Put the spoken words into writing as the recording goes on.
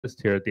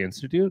here at the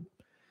Institute.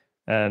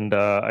 And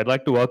I'd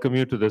like to welcome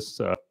you to this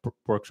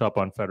workshop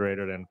on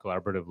federated and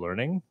collaborative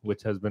learning,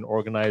 which has been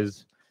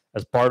organized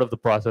as part of the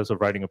process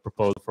of writing a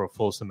proposal for a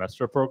full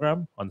semester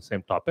program on the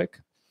same topic.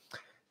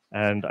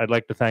 And I'd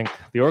like to thank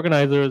the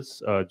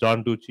organizers,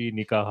 John Ducci,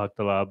 Nika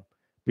Haktalab,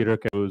 Peter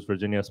Kebuz,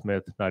 Virginia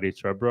Smith, Nari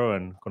Chrebro,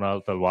 and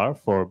Kunal Talwar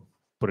for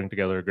putting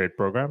together a great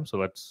program. So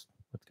let's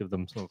give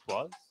them some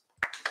applause.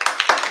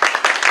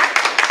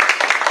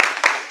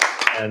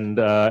 And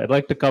I'd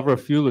like to cover a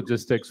few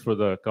logistics for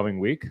the coming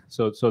week.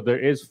 So there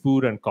is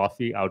food and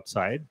coffee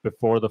outside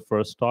before the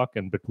first talk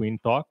and between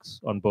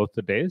talks on both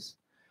the days.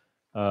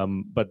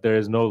 But there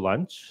is no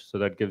lunch, so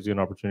that gives you an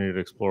opportunity to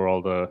explore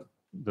all the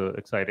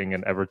exciting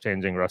and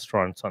ever-changing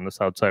restaurants on the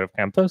south side of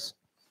campus.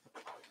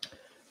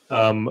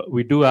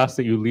 We do ask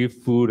that you leave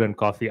food and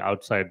coffee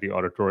outside the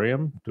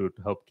auditorium to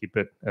help keep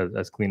it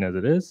as clean as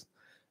it is.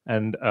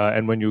 And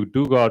when you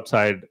do go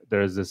outside,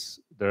 there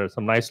are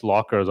some nice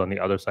lockers on the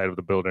other side of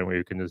the building where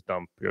you can just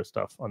dump your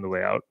stuff on the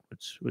way out,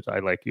 which I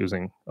like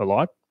using a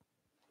lot.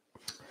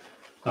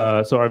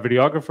 So our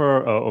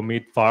videographer,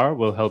 Omid Far,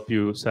 will help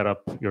you set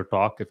up your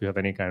talk. If you have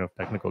any kind of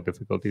technical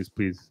difficulties,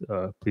 please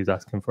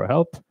ask him for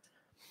help.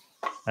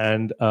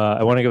 And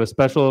I want to give a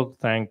special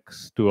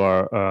thanks to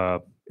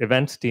our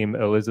events team,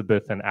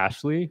 Elizabeth and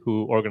Ashley,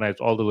 who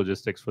organized all the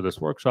logistics for this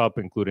workshop,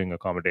 including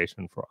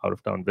accommodation for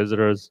out-of-town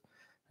visitors.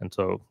 And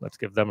so let's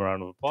give them a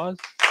round of applause.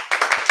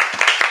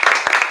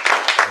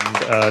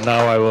 And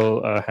now I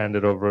will hand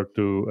it over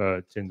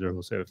to Ginger, who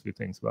will say a few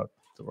things about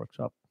the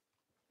workshop.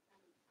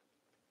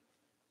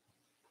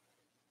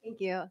 Thank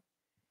you.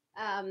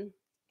 I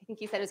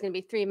think you said it was going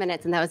to be 3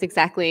 minutes, and that was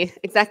exactly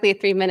a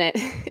 3-minute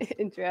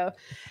intro.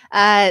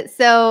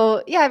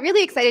 So yeah,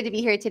 really excited to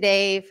be here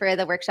today for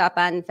the workshop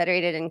on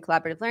federated and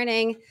collaborative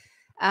learning,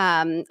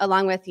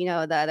 along with the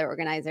other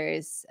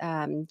organizers,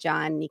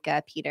 John,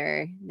 Nika,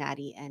 Peter,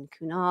 Nadi, and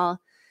Kunal.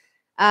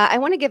 I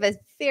want to give a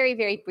very,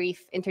 very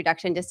brief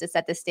introduction just to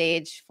set the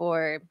stage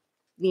for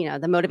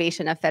the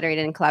motivation of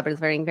federated and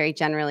collaborative learning very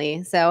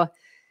generally. So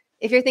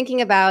if you're thinking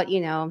about,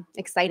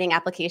 exciting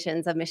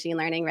applications of machine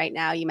learning right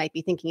now, you might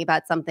be thinking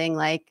about something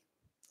like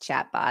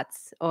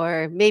chatbots,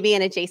 or maybe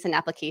an adjacent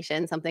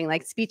application, something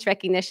like speech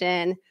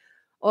recognition,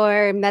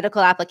 or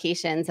medical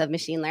applications of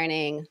machine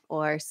learning,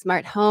 or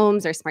smart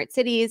homes or smart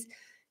cities.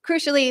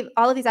 Crucially,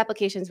 all of these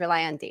applications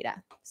rely on data.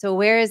 So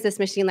where is this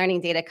machine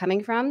learning data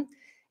coming from?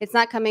 It's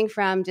not coming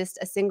from just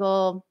a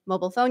single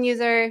mobile phone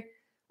user,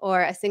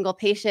 or a single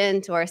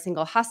patient, or a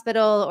single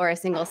hospital, or a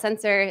single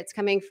sensor. It's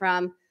coming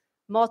from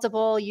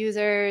multiple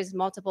users,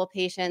 multiple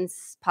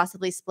patients,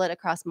 possibly split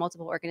across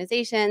multiple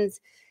organizations,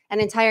 and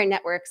entire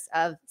networks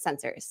of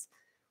sensors.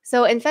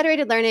 So in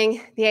federated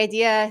learning, the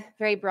idea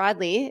very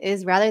broadly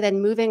is, rather than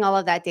moving all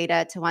of that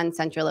data to one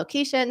central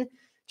location,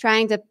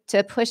 trying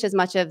to push as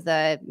much of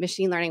the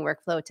machine learning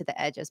workflow to the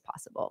edge as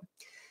possible.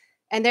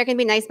 And there can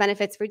be nice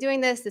benefits for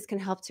doing this. This can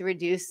help to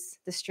reduce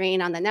the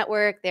strain on the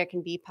network. There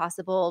can be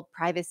possible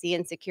privacy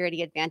and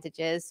security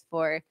advantages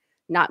for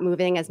not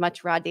moving as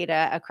much raw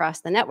data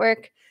across the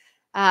network.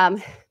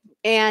 And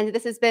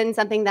this has been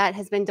something that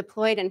has been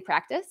deployed in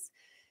practice.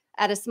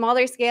 At a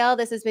smaller scale,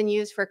 this has been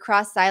used for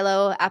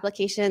cross-silo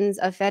applications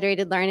of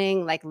federated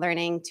learning, like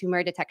learning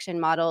tumor detection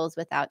models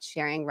without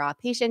sharing raw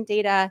patient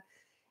data.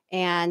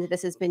 And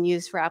this has been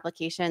used for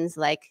applications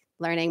like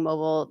learning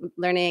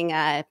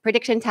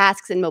prediction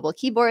tasks in mobile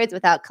keyboards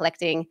without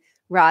collecting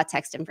raw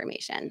text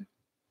information.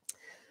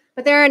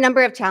 But there are a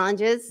number of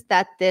challenges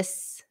that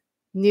this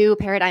new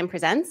paradigm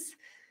presents.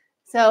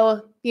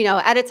 So,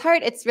 at its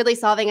heart, it's really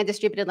solving a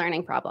distributed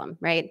learning problem,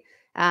 right?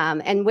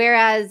 And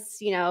whereas,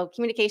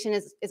 communication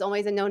is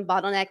always a known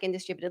bottleneck in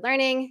distributed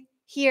learning,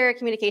 here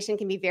communication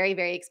can be very,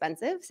 very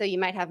expensive. So you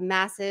might have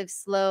massive,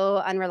 slow,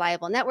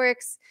 unreliable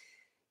networks.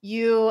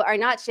 You are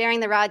not sharing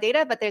the raw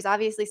data, but there's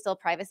obviously still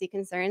privacy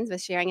concerns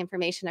with sharing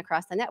information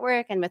across the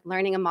network and with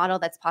learning a model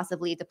that's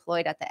possibly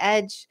deployed at the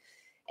edge.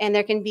 And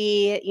there can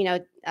be,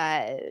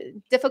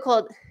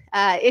 difficult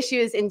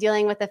issues in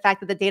dealing with the fact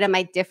that the data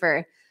might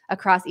differ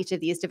across each of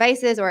these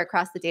devices or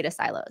across the data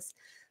silos.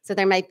 So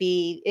there might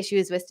be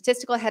issues with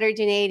statistical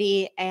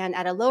heterogeneity, and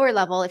at a lower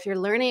level, if you're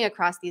learning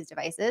across these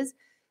devices,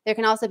 there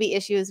can also be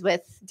issues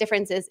with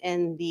differences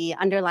in the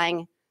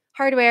underlying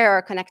hardware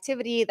or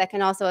connectivity that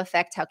can also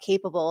affect how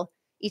capable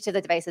each of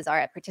the devices are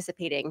at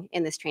participating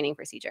in this training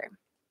procedure.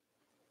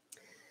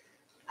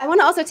 I want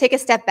to also take a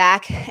step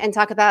back and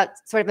talk about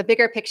sort of a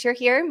bigger picture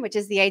here, which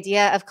is the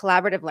idea of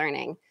collaborative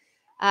learning.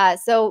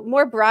 So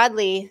more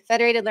broadly,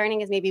 federated learning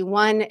is maybe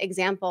one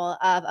example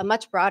of a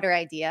much broader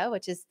idea,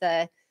 which is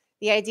the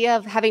idea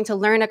of having to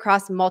learn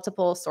across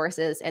multiple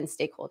sources and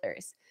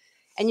stakeholders.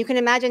 And you can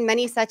imagine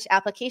many such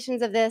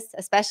applications of this,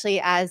 especially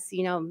as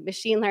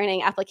machine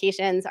learning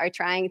applications are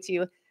trying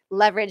to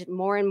leverage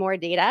more and more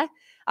data.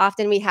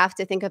 Often we have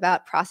to think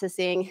about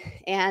processing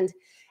and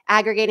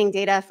aggregating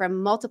data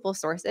from multiple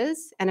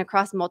sources and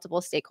across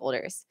multiple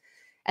stakeholders.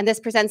 And this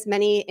presents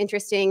many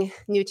interesting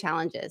new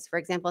challenges. For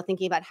example,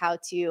 thinking about how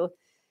to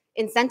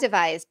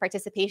incentivize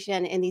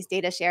participation in these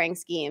data sharing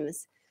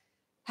schemes,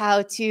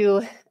 how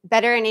to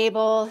better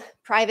enable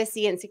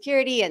privacy and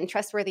security and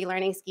trustworthy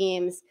learning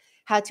schemes,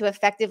 how to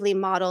effectively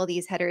model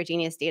these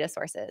heterogeneous data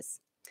sources.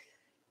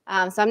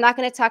 So I'm not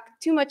going to talk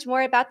too much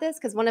more about this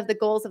because one of the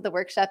goals of the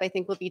workshop, I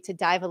think, will be to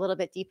dive a little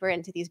bit deeper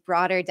into these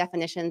broader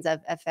definitions of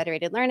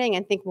federated learning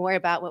and think more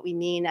about what we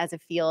mean as a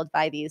field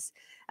by these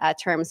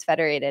terms,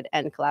 federated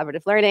and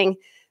collaborative learning.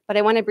 But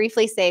I want to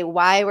briefly say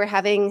why we're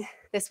having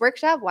this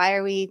workshop. Why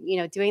are we,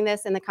 doing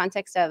this in the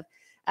context of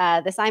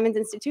the Simons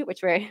Institute,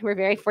 which we're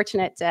very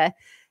fortunate to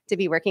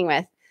be working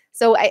with.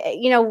 So,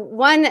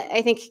 one,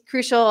 I think,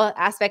 crucial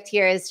aspect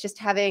here is just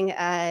having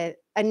a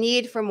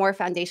need for more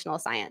foundational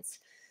science.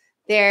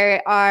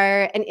 There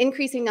are an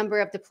increasing number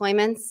of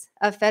deployments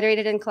of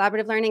federated and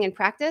collaborative learning in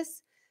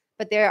practice,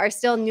 but there are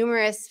still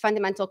numerous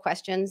fundamental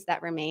questions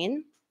that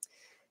remain.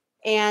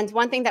 And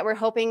one thing that we're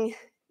hoping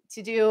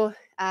to do,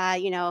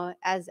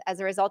 as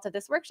a result of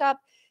this workshop,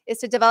 is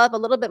to develop a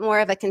little bit more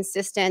of a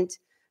consistent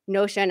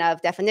notion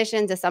of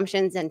definitions,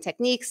 assumptions, and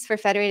techniques for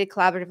federated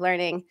collaborative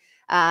learning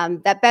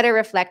that better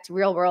reflect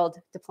real-world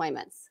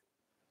deployments.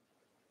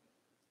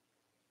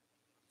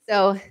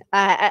 So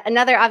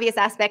another obvious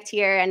aspect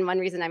here, and one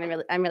reason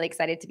I'm really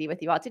excited to be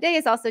with you all today,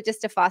 is also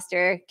just to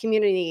foster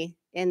community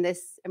in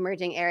this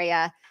emerging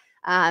area.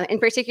 In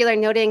particular,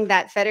 noting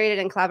that federated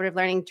and collaborative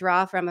learning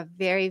draw from a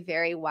very,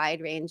 very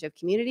wide range of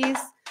communities,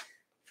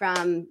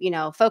 from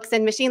folks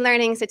in machine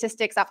learning,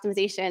 statistics,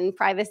 optimization,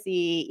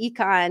 privacy,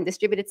 econ,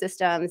 distributed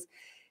systems.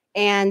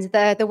 And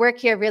the work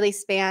here really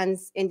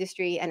spans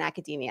industry and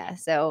academia.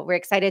 So we're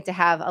excited to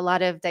have a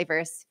lot of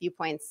diverse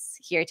viewpoints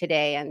here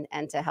today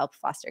and to help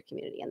foster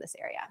community in this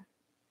area.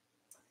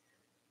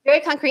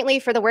 Very concretely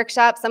for the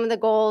workshop, some of the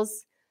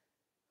goals,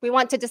 we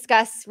want to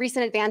discuss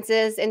recent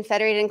advances in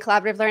federated and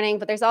collaborative learning,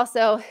 but there's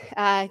also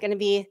going to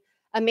be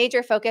a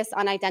major focus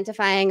on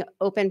identifying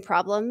open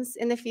problems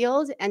in the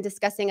field and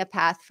discussing a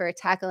path for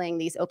tackling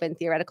these open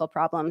theoretical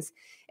problems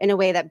in a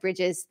way that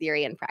bridges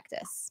theory and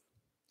practice.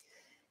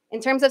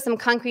 In terms of some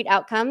concrete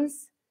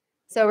outcomes,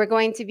 so we're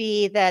going to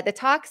be, the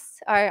talks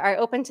are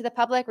open to the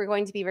public. We're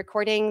going to be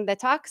recording the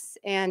talks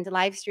and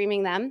live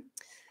streaming them.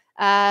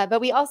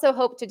 But we also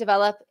hope to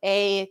develop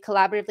a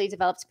collaboratively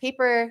developed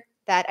paper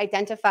that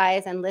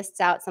identifies and lists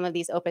out some of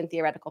these open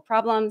theoretical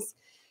problems.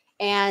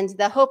 And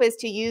the hope is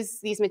to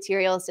use these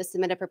materials to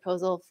submit a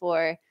proposal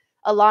for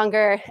a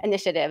longer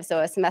initiative,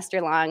 so a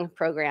semester-long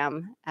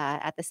program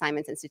at the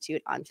Simons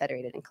Institute on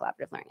federated and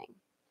collaborative learning.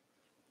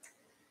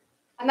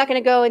 I'm not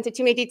going to go into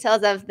too many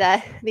details of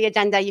the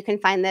agenda. You can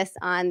find this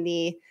on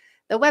the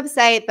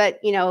website, but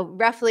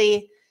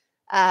roughly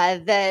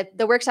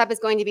the workshop is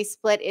going to be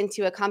split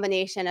into a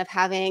combination of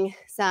having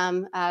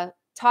some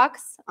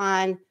talks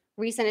on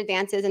recent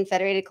advances in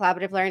federated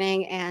collaborative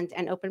learning and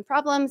open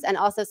problems, and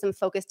also some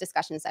focused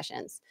discussion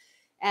sessions.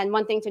 And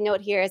one thing to note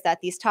here is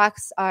that these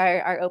talks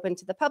are open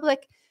to the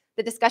public.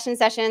 The discussion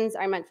sessions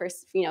are meant for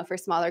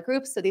smaller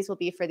groups, so these will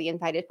be for the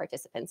invited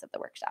participants of the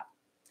workshop.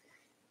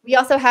 We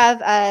also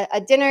have a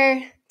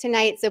dinner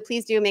tonight, so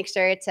please do make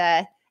sure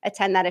to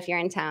attend that if you're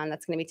in town.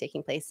 That's going to be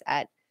taking place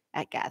at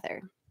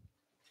Gather.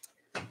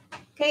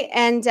 Okay,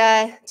 and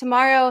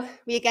tomorrow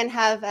we again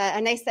have a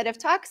nice set of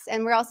talks,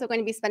 and we're also going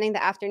to be spending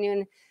the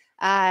afternoon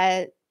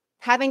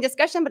having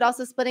discussion, but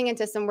also splitting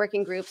into some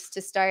working groups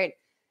to start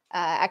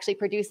actually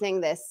producing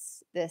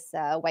this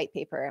white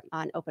paper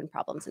on open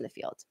problems in the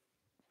field.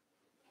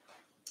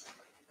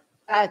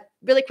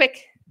 Really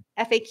quick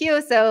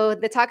FAQ. So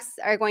the talks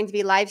are going to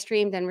be live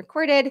streamed and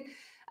recorded.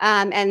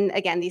 And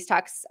again, these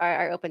talks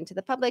are open to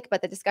the public,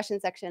 but the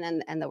discussion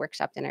section and the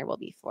workshop dinner will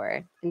be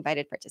for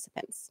invited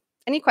participants.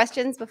 Any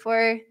questions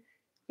before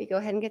we go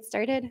ahead and get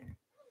started?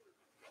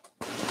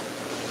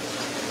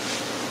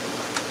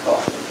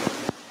 Cool.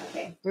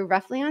 Okay, we're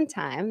roughly on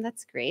time.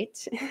 That's great.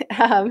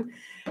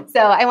 So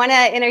I want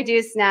to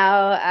introduce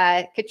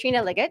now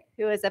Katrina Ligett,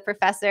 who is a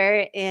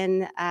professor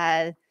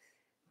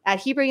at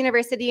Hebrew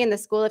University in the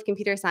School of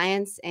Computer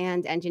Science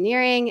and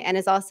Engineering, and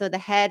is also the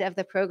head of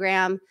the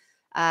program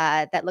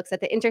that looks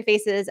at the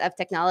interfaces of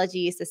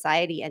technology,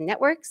 society, and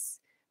networks.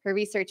 Her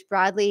research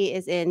broadly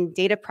is in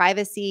data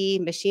privacy,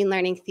 machine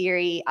learning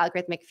theory,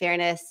 algorithmic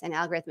fairness, and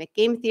algorithmic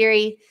game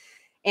theory.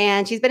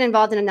 And she's been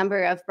involved in a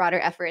number of broader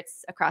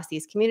efforts across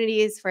these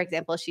communities. For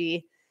example,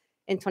 she,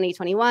 in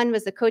 2021,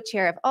 was the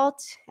co-chair of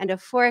ALT and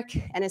of Fork,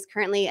 and is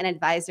currently an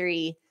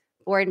advisory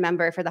board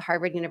member for the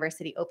Harvard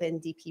University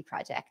Open DP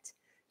project.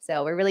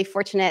 So we're really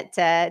fortunate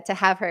to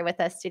have her with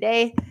us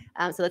today.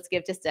 So let's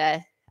give just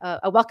a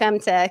welcome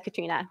to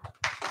Katrina.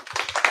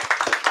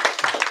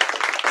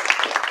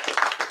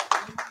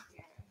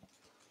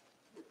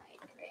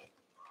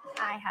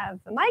 I have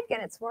the mic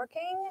and it's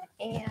working,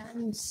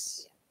 and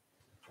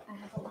I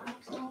have a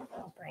laptop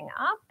I'll bring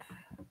up.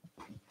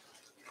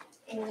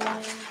 And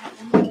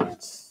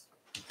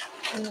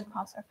we'll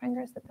cross our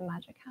fingers that the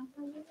magic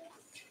happens.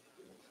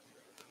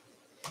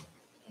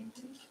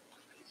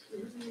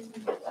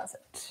 It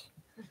doesn't,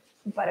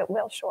 but it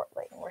will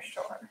shortly, we're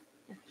sure.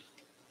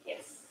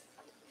 Yes.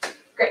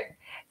 Great.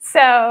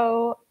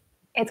 So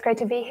it's great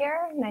to be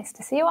here. Nice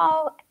to see you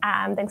all.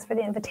 Thanks for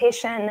the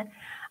invitation.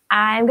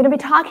 I'm going to be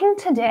talking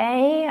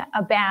today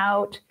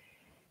about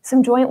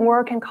some joint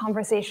work and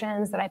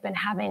conversations that I've been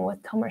having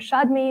with Tomer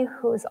Shadmi,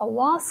 who's a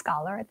law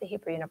scholar at the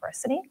Hebrew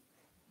University.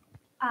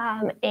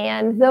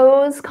 And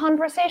those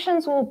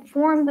conversations will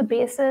form the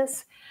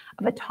basis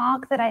of a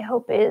talk that I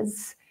hope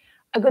is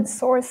a good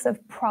source of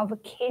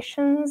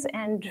provocations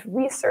and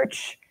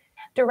research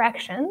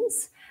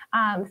directions,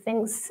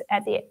 things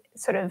at the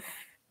sort of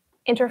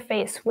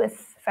interface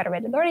with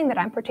federated learning that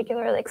I'm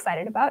particularly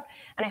excited about.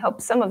 And I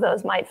hope some of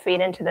those might feed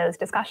into those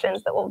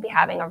discussions that we'll be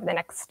having over the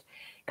next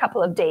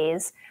couple of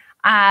days.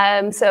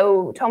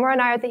 So Tomer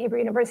and I are at the Hebrew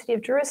University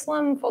of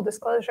Jerusalem. Full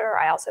disclosure,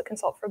 I also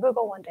consult for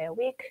Google 1 day a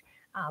week,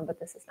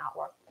 but this is not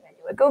work that I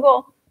do at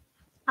Google.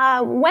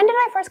 When did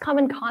I first come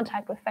in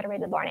contact with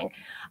federated learning?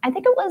 I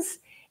think it was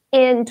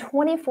in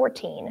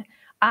 2014.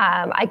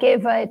 I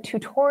gave a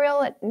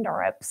tutorial at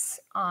NeurIPS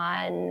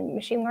on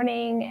machine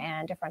learning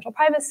and differential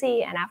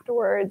privacy, and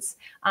afterwards,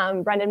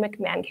 Brendan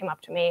McMahon came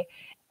up to me,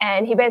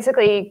 and he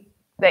basically,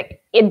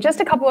 in just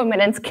a couple of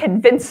minutes,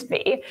 convinced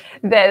me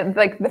that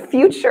the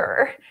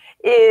future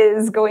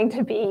is going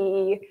to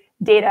be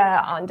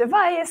data on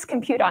device,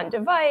 compute on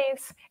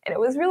device, and it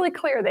was really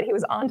clear that he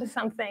was onto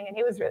something, and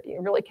he was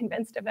really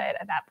convinced of it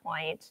at that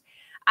point.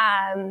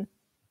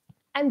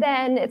 And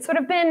then it's sort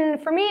of been,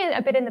 for me,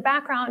 a bit in the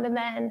background. And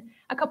then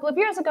a couple of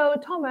years ago,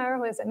 Tomer,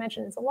 who, as I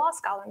mentioned, is a law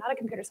scholar, not a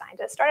computer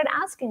scientist, started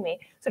asking me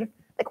sort of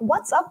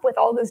what's up with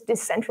all this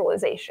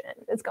decentralization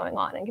that's going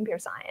on in computer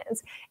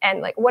science?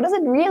 And what is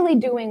it really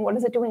doing? What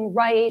is it doing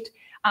right?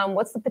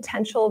 What's the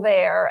potential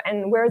there?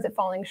 And where is it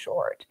falling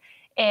short?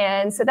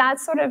 And so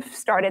that sort of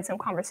started some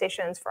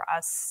conversations for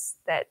us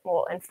that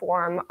will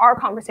inform our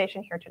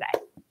conversation here today.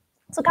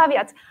 So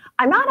caveats,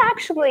 I'm not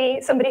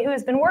actually somebody who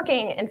has been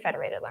working in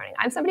federated learning.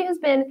 I'm somebody who's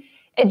been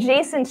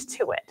adjacent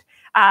to it.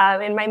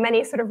 In my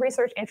many sort of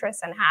research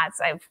interests and hats,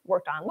 I've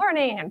worked on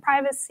learning and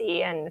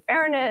privacy and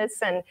fairness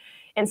and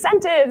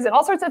incentives and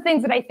all sorts of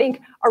things that I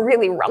think are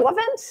really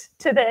relevant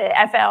to the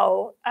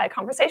FL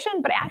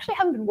conversation, but I actually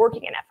haven't been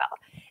working in FL.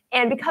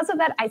 And because of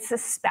that, I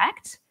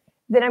suspect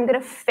that I'm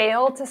going to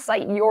fail to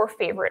cite your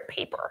favorite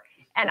paper.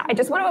 And I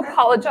just want to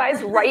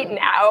apologize right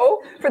now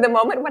for the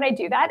moment when I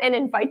do that and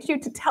invite you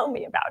to tell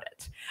me about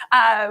it.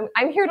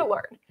 I'm here to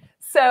learn.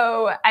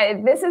 So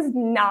this is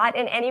not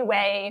in any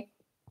way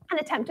an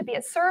attempt to be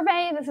a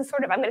survey. This is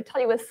sort of, I'm going to tell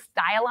you a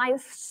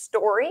stylized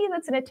story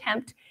that's an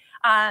attempt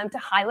to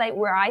highlight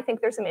where I think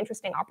there's some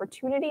interesting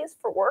opportunities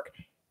for work.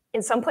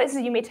 In some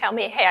places, you may tell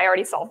me, hey, I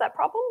already solved that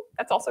problem.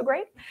 That's also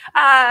great.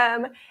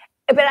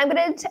 But I'm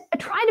going to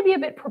try to be a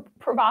bit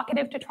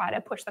provocative to try to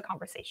push the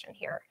conversation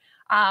here.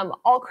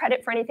 All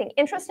credit for anything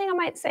interesting, I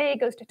might say,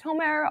 goes to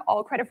Tomer.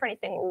 All credit for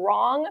anything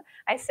wrong,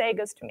 I say,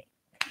 goes to me.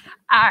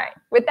 All right,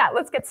 with that,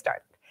 let's get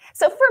started.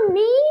 So for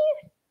me,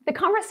 the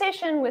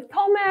conversation with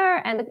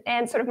Tomer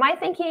and sort of my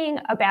thinking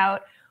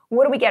about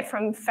what do we get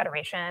from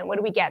federation, what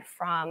do we get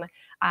from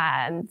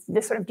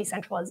this sort of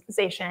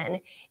decentralization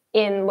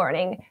in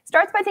learning,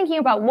 starts by thinking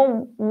about,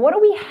 well, what do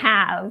we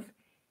have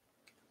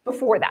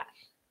before that?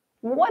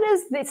 What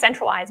is the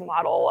centralized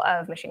model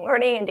of machine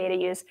learning and data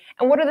use,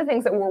 and what are the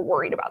things that we're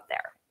worried about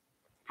there?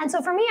 And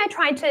so for me, I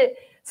tried to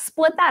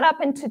split that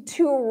up into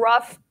two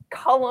rough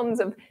columns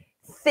of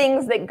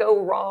things that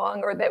go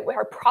wrong or that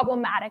are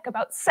problematic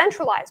about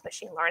centralized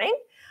machine learning.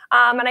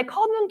 And I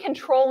called them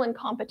control and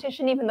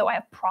competition, even though I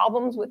have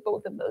problems with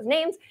both of those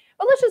names.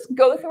 But let's just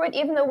go through it,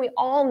 even though we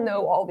all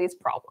know all these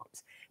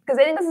problems, because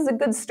I think this is a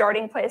good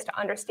starting place to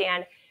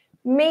understand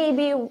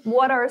maybe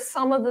what are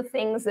some of the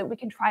things that we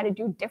can try to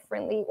do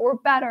differently or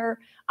better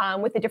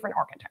with a different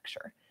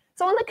architecture.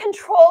 So on the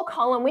control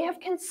column, we have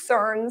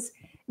concerns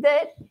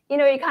that you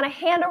kind of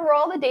hand over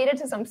all the data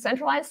to some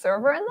centralized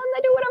server, and then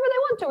they do whatever they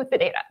want to with the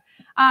data.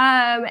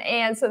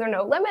 And so there are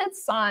no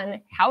limits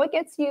on how it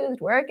gets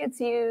used, where it gets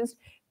used,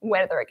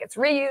 whether it gets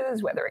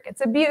reused, whether it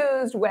gets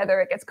abused,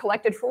 whether it gets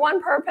collected for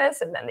one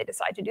purpose, and then they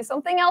decide to do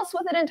something else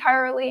with it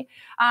entirely,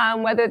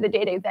 whether the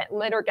data that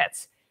later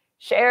gets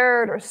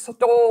shared or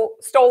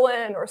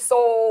stolen or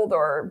sold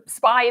or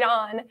spied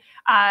on.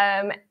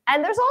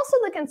 And there's also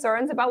the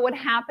concerns about what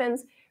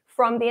happens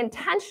from the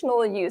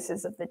intentional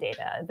uses of the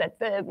data, that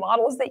the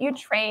models that you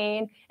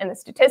train and the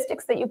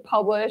statistics that you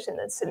publish and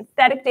the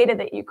synthetic data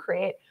that you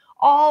create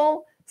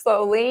all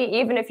slowly,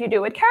 even if you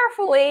do it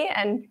carefully,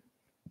 and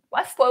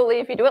less slowly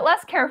if you do it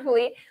less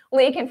carefully,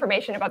 leak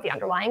information about the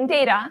underlying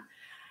data.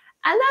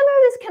 And then there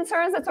are these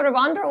concerns that sort of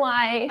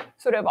underlie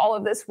sort of all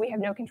of this. We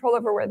have no control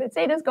over where this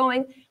data is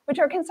going, which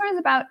are concerns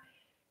about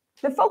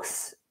the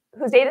folks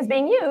whose data is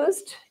being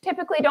used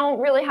typically don't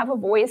really have a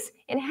voice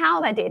in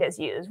how that data is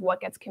used, what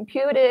gets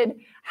computed,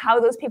 how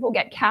those people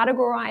get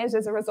categorized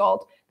as a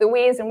result, the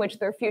ways in which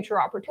their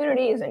future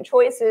opportunities and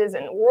choices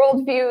and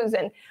worldviews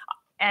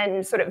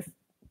and sort of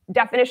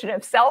definition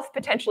of self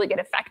potentially get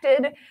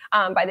affected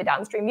by the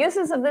downstream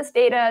uses of this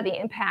data, the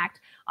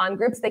impact on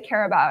groups they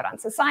care about, on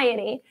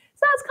society.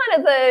 So that's kind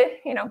of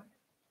the,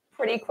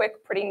 pretty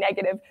quick, pretty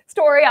negative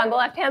story on the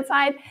left-hand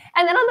side.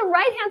 And then on the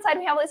right-hand side,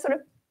 we have these sort of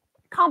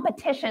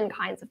competition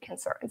kinds of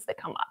concerns that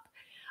come up.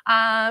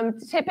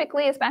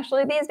 Typically,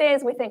 especially these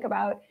days, we think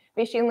about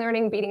machine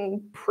learning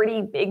being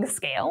pretty big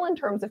scale in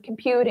terms of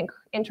compute,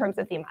 in terms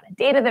of the amount of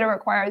data that it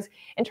requires,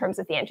 in terms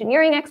of the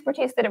engineering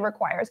expertise that it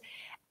requires.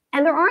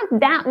 And there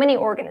aren't that many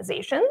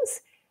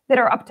organizations that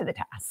are up to the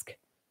task.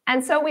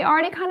 And so we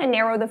already kind of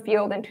narrow the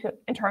field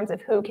in terms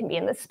of who can be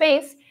in this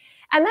space.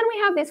 And then we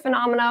have these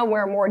phenomena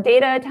where more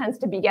data tends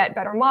to beget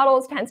better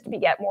models, tends to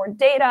beget more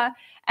data.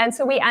 And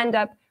so we end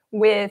up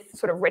with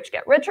sort of rich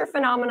get richer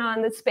phenomena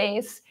in this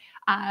space.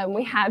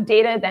 We have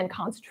data then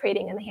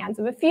concentrating in the hands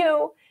of a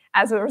few.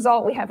 As a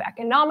result, we have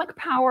economic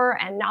power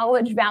and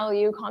knowledge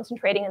value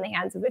concentrating in the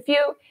hands of a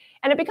few.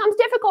 And it becomes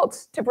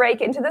difficult to break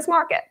into this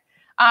market,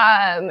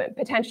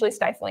 potentially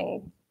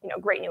stifling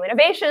great new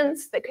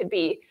innovations that could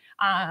be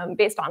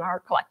based on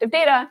our collective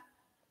data.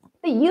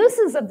 The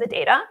uses of the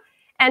data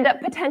end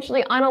up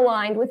potentially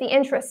unaligned with the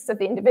interests of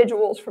the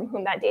individuals from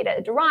whom that data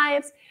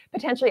derives,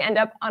 potentially end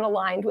up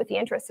unaligned with the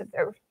interests of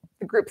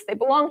the groups they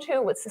belong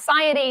to, with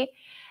society.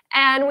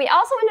 And we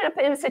also ended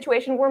up in a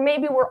situation where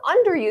maybe we're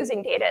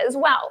underusing data as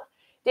well.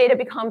 Data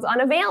becomes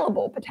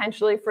unavailable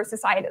potentially for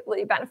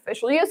societally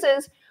beneficial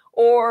uses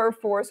or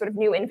for sort of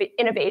new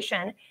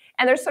innovation.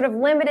 And there's sort of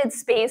limited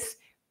space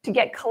to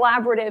get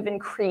collaborative and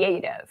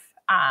creative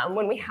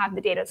when we have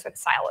the data sort of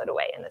siloed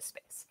away in this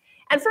space.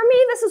 And for me,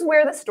 this is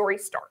where the story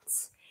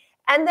starts.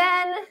 And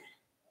then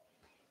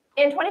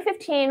in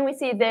 2015, we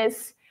see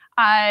this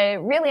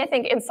really, I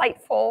think,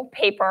 insightful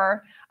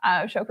paper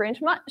of Shoker and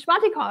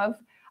Shmatikov,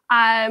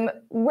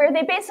 where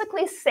they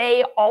basically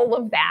say all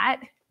of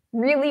that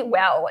really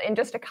well in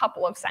just a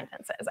couple of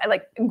sentences.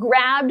 I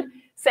grabbed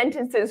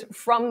sentences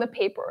from the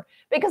paper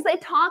because they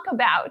talk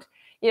about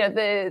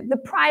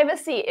the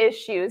privacy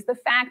issues, the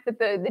fact that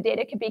the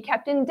data can be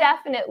kept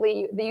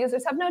indefinitely, the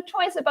users have no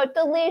choice about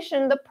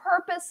deletion, the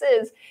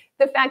purposes,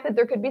 the fact that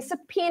there could be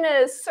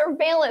subpoenas,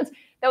 surveillance.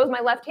 That was my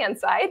left-hand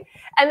side.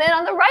 And then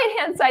on the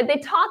right-hand side, they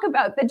talk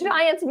about the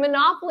giant's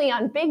monopoly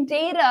on big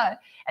data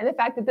and the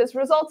fact that this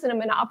results in a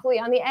monopoly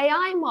on the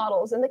AI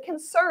models and the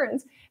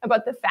concerns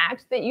about the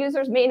fact that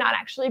users may not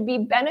actually be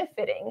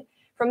benefiting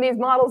from these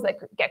models that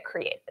get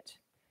created.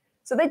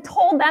 So they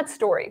told that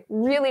story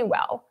really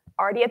well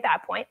already at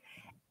that point.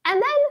 And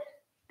then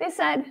they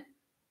said,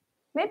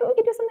 maybe we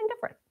could do something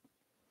different.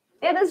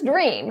 They had this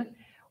dream.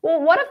 Well,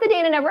 what if the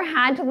data never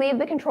had to leave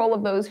the control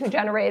of those who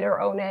generate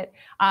or own it?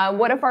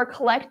 What if our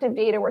collective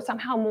data were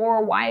somehow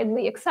more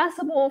widely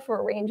accessible for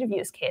a range of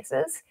use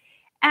cases?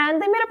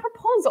 And they made a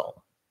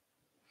proposal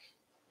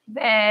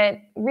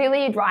that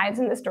really drives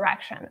in this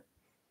direction.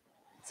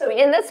 So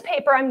in this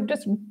paper, I'm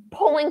just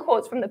pulling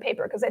quotes from the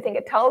paper because I think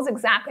it tells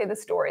exactly the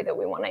story that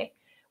we want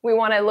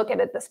to look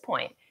at this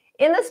point.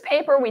 In this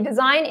paper, we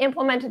design,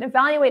 implement, and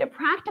evaluate a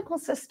practical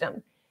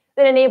system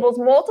that enables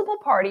multiple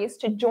parties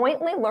to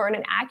jointly learn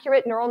an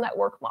accurate neural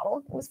network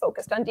model. It was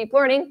focused on deep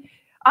learning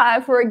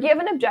for a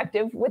given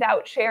objective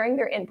without sharing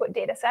their input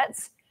data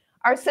sets.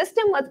 Our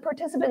system lets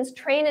participants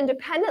train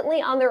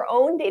independently on their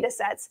own data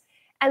sets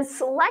and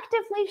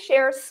selectively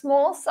share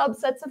small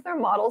subsets of their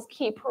model's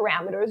key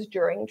parameters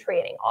during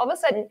training. All of a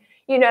sudden,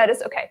 you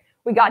notice, okay,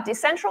 we got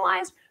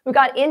decentralized, we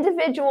got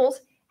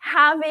individuals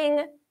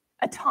having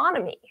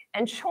autonomy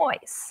and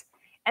choice,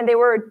 and they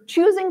were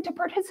choosing to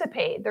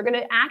participate. They're going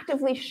to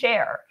actively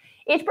share.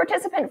 Each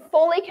participant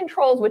fully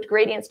controls which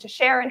gradients to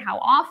share and how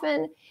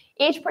often.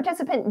 Each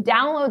participant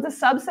downloads a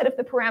subset of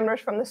the parameters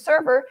from the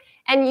server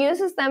and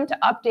uses them to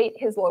update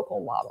his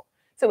local model.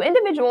 So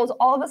individuals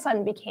all of a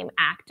sudden became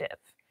active.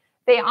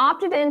 They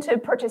opted into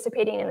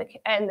participating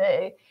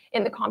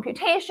in the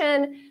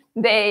computation.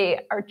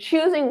 They are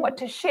choosing what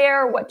to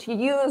share, what to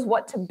use,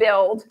 what to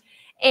build,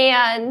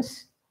 and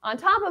on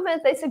top of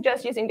it, they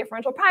suggest using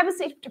differential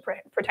privacy to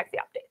protect the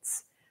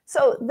updates.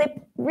 So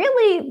they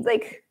really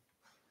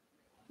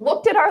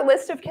looked at our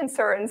list of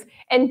concerns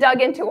and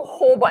dug into a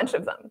whole bunch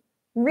of them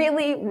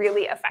really,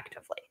 really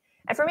effectively.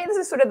 And for me, this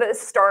is sort of the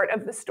start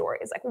of the story.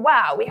 It's like,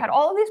 wow, we had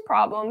all of these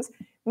problems.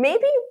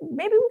 Maybe we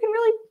can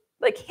really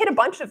hit a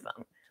bunch of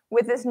them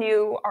with this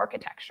new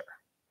architecture.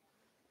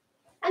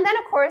 And then,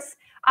 of course,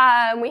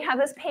 we have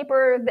this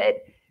paper that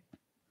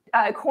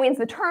coins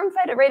the term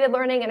federated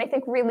learning, and I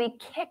think really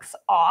kicks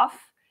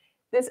off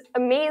this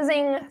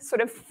amazing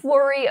sort of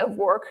flurry of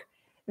work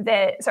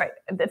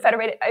in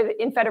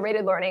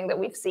federated learning that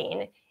we've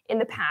seen in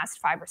the past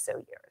 5 or so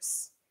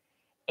years.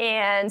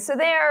 And so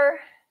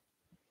there,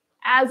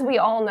 as we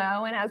all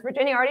know, and as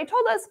Virginia already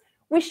told us,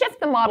 we shift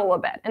the model a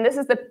bit. And this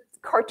is the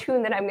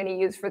cartoon that I'm going to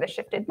use for the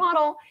shifted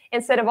model.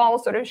 Instead of all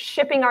sort of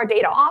shipping our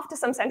data off to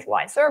some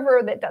centralized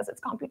server that does its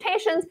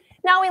computations,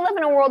 now we live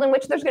in a world in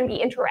which there's going to be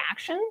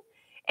interaction.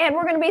 And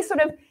we're going to be sort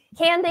of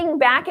handing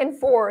back and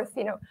forth,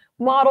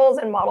 models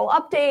and model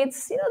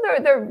updates.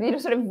 They're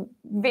sort of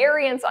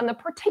variants on the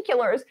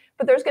particulars,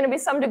 but there's going to be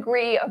some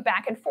degree of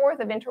back and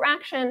forth of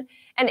interaction.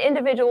 And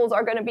individuals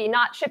are going to be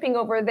not shipping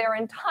over their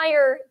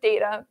entire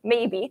data,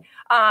 maybe,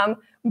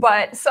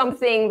 but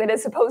something that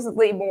is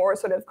supposedly more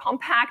sort of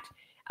compact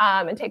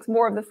and takes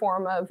more of the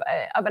form of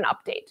an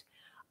update.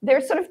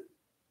 There's sort of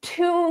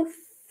 2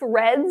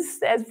 threads,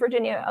 as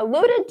Virginia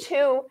alluded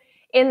to,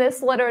 in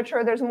this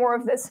literature, there's more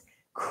of this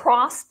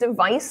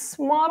cross-device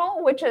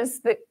model, which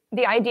is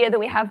the idea that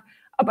we have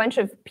a bunch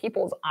of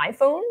people's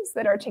iPhones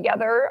that are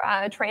together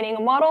training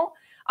a model.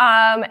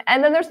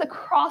 And then there's the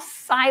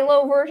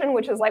cross-silo version,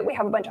 which is like we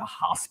have a bunch of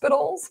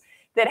hospitals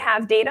that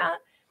have data.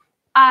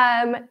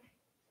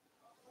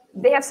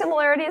 They have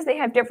similarities, they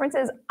have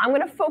differences. I'm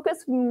going to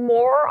focus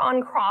more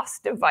on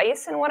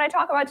cross-device in what I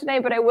talk about today,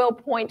 but I will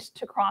point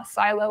to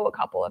cross-silo a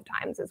couple of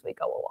times as we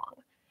go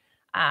along.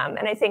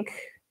 And I think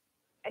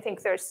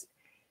there's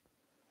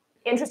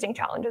interesting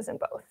challenges in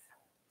both.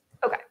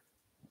 Okay,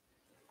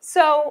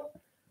 so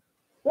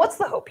what's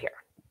the hope here?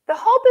 The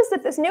hope is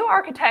that this new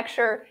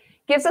architecture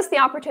gives us the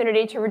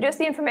opportunity to reduce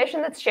the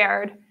information that's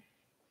shared,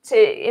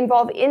 to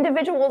involve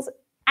individuals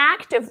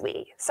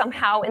actively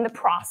somehow in the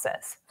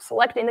process,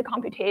 selecting the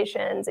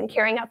computations and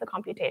carrying out the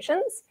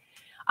computations,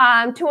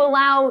 to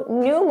allow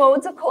new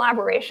modes of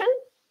collaboration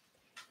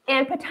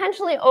and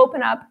potentially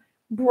open up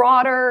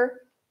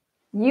broader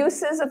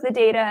uses of the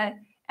data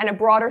and a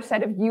broader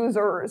set of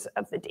users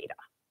of the data.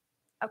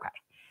 Okay,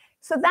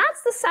 so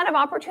that's the set of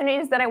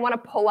opportunities that I want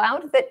to pull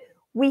out that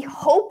we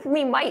hope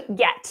we might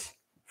get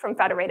from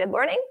federated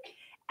learning.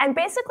 And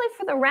basically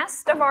for the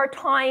rest of our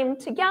time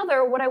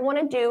together, what I want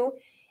to do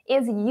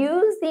is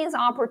use these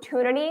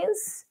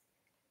opportunities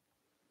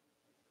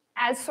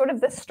as sort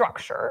of the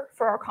structure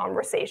for our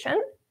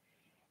conversation.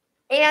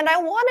 And I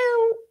want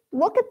to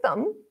look at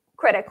them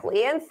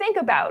critically and think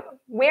about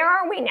where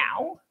are we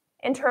now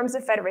in terms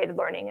of federated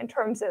learning, in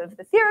terms of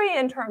the theory,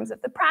 in terms of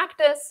the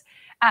practice,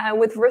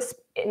 with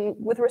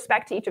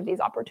respect to each of these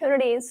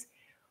opportunities.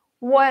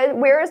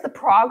 Where has the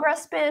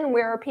progress been?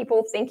 Where are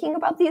people thinking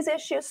about these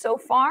issues so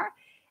far?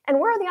 And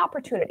where are the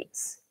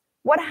opportunities?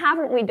 What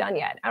haven't we done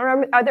yet?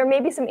 Are there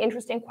maybe some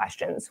interesting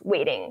questions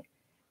waiting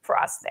for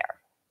us there?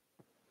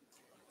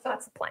 So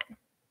that's the plan.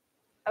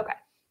 Okay.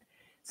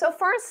 So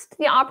first,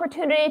 the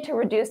opportunity to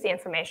reduce the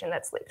information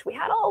that's leaked. We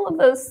had all of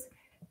those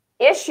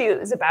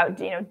issues about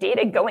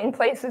data going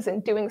places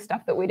and doing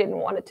stuff that we didn't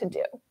want it to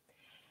do.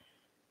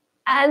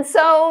 And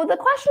so the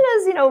question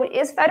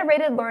is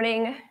federated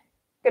learning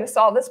going to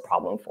solve this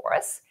problem for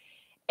us?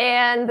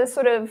 And the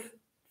sort of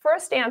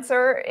first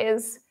answer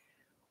is,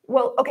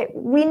 well, okay,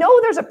 we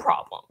know there's a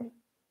problem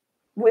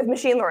with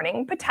machine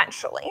learning,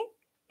 potentially,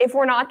 if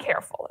we're not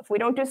careful, if we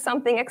don't do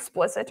something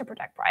explicit to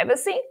protect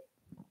privacy.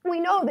 We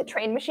know that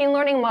trained machine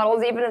learning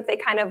models, even if they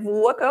kind of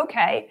look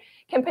okay,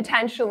 can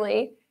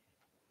potentially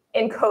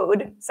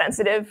encode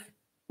sensitive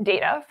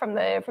data from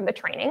the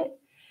training.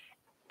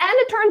 And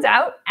it turns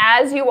out,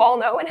 as you all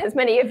know, and as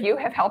many of you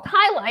have helped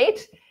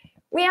highlight,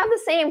 we have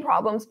the same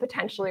problems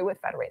potentially with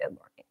federated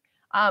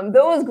learning.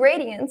 Those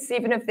gradients,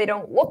 even if they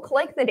don't look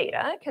like the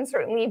data, can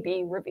certainly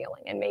be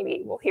revealing. And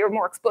maybe we'll hear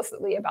more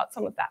explicitly about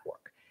some of that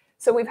work.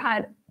 So we've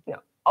had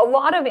a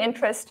lot of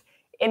interest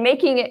in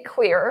making it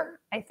clear,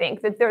 I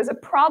think, that there's a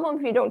problem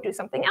if you don't do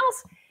something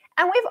else.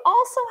 And we've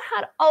also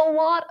had a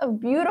lot of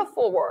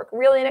beautiful work,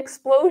 really an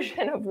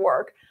explosion of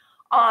work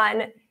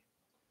on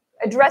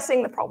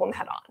addressing the problem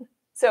head on.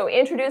 So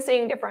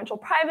introducing differential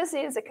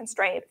privacy as a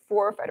constraint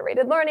for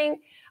federated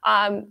learning.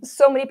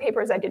 So many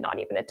papers I did not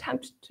even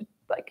attempt to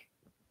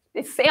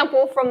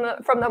sample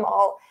from them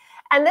all.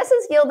 And this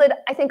has yielded,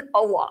 I think, a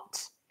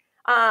lot.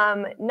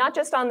 Not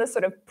just on the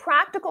sort of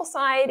practical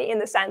side in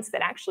the sense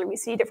that actually we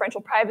see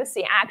differential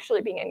privacy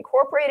actually being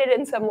incorporated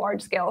in some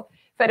large-scale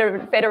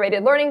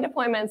federated learning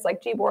deployments like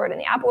Gboard and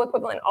the Apple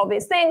equivalent, all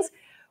these things.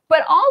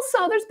 But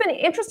also there's been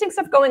interesting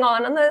stuff going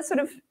on the sort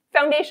of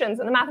foundations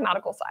and the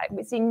mathematical side.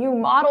 We see new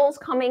models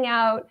coming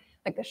out,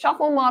 like the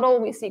shuffle model.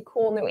 We see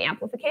cool new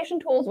amplification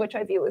tools, which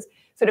I view as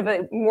sort of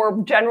a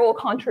more general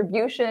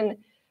contribution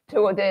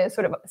to the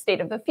sort of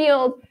state of the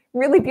field.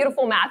 Really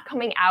beautiful math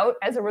coming out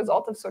as a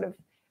result of sort of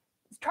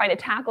trying to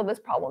tackle this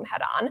problem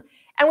head on.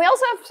 And we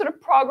also have sort of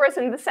progress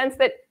in the sense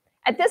that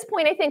at this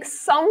point, I think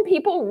some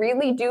people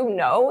really do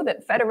know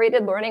that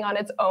federated learning on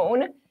its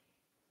own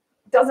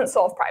doesn't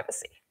solve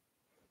privacy,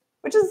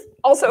 which is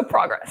also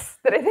progress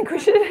that I think we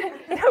should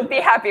be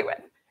happy with.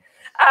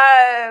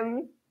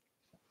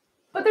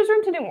 But there's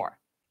room to do more.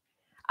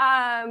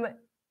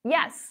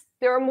 Yes,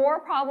 there are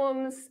more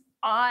problems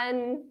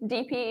on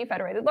DP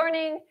federated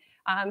learning,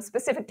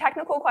 specific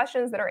technical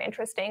questions that are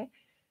interesting.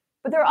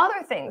 But there are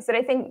other things that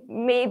I think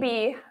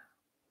maybe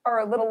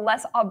are a little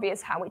less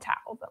obvious how we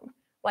tackle them.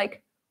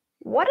 Like,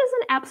 what does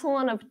an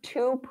epsilon of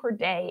 2 per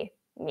day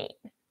mean?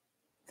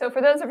 So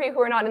for those of you who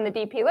are not in the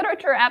DP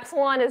literature,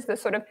 epsilon is the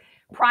sort of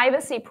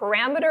privacy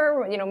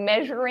parameter,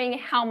 measuring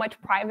how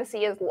much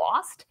privacy is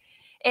lost.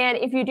 And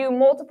if you do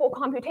multiple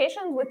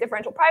computations with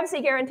differential privacy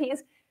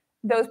guarantees,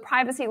 those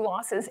privacy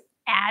losses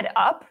add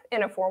up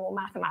in a formal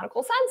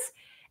mathematical sense.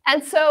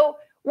 And so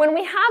when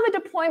we have a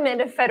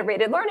deployment of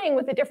federated learning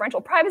with a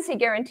differential privacy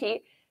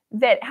guarantee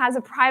that has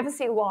a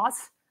privacy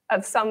loss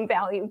of some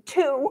value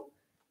 2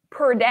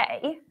 per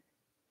day,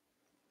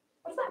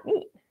 what does that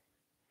mean?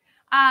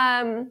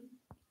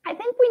 I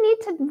think we need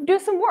to do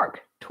some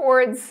work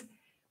towards,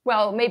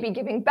 well, maybe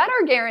giving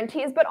better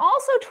guarantees, but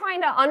also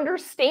trying to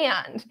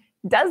understand,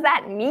 does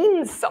that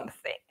mean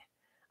something?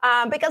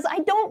 because I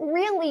don't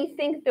really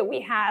think that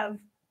we have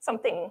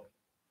something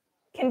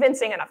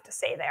convincing enough to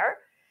say there.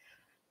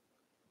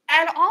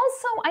 And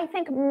also, I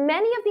think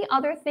many of the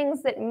other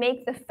things that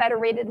make the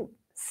federated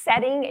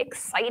setting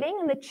exciting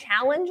and the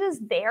challenges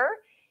there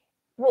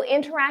will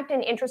interact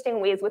in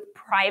interesting ways with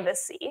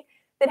privacy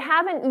that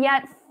haven't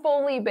yet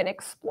fully been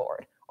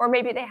explored. Or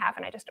maybe they have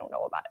and I just don't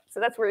know about it. So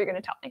that's where you're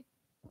going to tell me.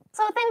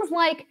 So things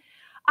like,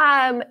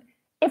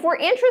 if we're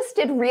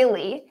interested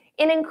really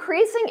in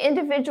increasing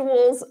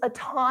individuals'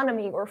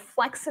 autonomy or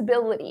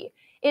flexibility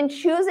in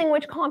choosing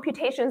which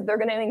computations they're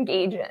going to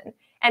engage in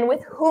and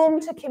with whom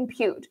to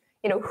compute,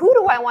 who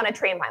do I want to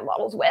train my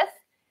models with?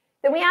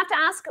 Then we have to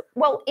ask,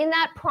 well, in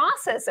that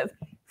process of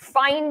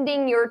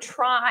finding your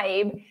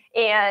tribe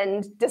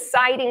and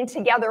deciding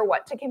together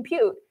what to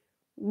compute,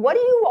 what do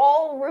you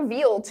all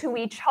reveal to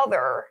each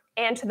other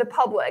and to the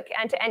public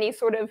and to any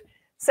sort of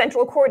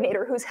central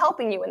coordinator who's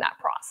helping you in that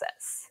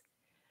process?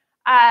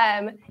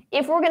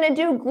 If we're going to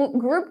do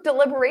group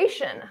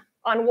deliberation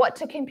on what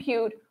to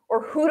compute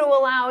or who to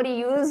allow to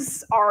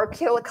use our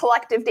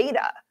collective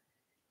data,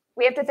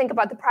 we have to think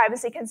about the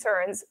privacy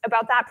concerns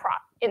about that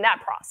in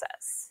that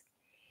process.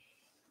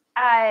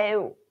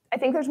 I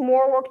think there's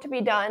more work to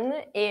be done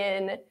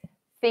in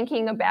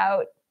thinking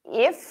about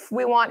if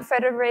we want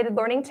federated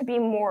learning to be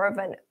more of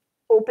an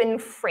open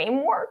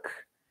framework,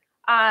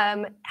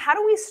 how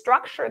do we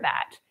structure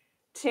that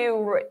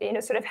to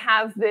sort of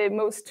have the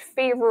most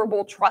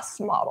favorable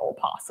trust model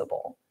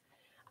possible?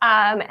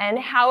 And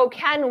how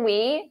can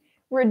we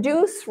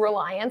reduce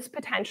reliance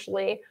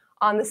potentially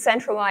on the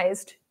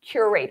centralized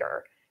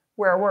curator,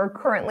 where we're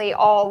currently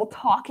all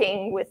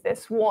talking with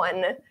this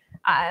one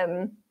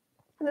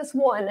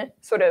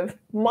sort of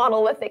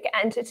monolithic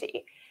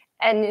entity?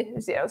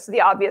 And so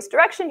the obvious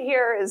direction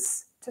here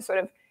is to sort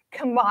of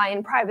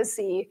combine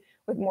privacy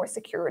with more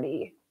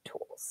security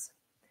tools.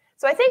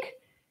 So I think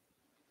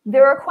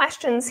there are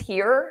questions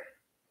here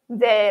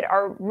that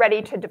are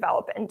ready to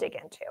develop and dig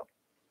into.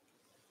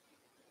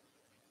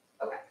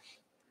 Okay.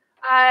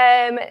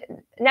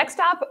 Next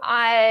up,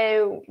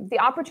 the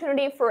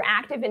opportunity for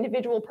active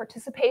individual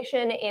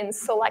participation in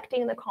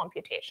selecting the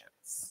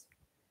computations.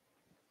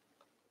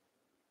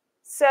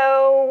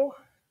 So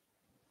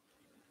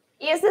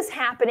is this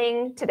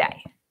happening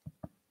today?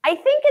 I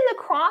think in the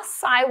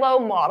cross-silo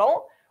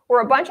model,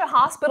 where a bunch of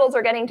hospitals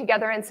are getting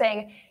together and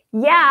saying,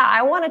 yeah,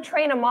 I want to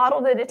train a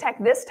model to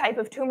detect this type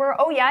of tumor.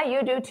 Oh yeah,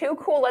 you do too?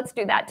 Cool, let's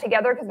do that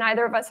together because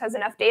neither of us has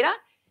enough data.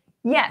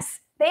 Yes,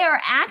 they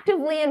are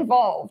actively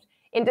involved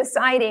in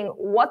deciding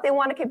what they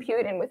want to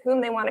compute and with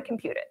whom they want to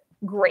compute it.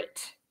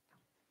 Great.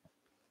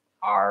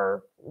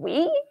 Are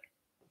we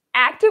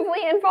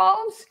actively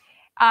involved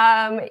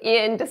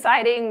in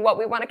deciding what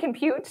we want to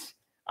compute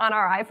on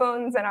our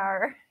iPhones and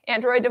our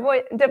Android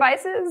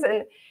devices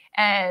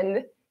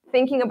and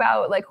thinking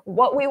about like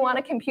what we want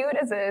to compute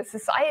as a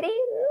society?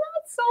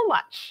 Not so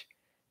much.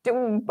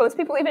 Do most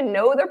people even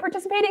know they're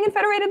participating in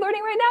federated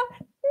learning right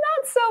now?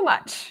 Not so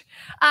much.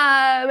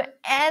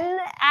 And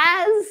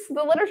as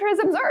the literature has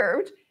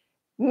observed,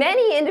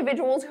 many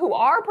individuals who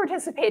are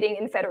participating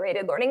in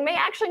federated learning may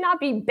actually not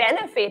be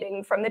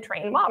benefiting from the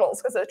trained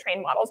models because those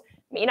trained models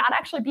may not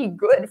actually be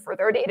good for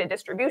their data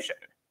distribution.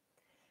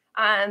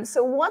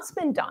 So what's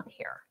been done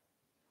here?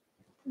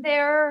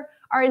 There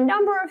are a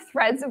number of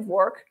threads of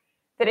work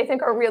that I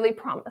think are really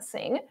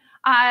promising.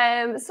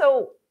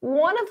 So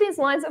one of these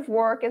lines of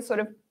work is sort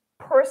of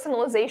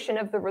personalization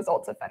of the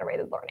results of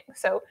federated learning.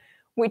 So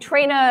we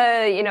train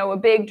a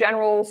big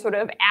general sort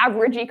of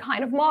averagey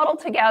kind of model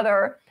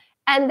together,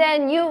 and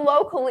then you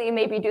locally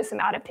maybe do some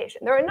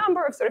adaptation. There are a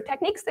number of sort of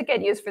techniques that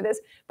get used for this,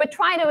 but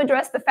trying to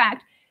address the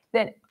fact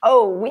that,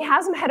 oh, we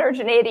have some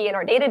heterogeneity in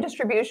our data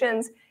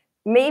distributions.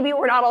 Maybe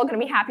we're not all going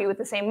to be happy with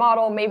the same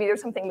model. Maybe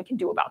there's something we can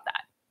do about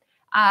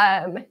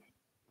that.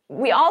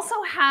 We also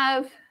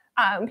have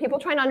people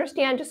trying to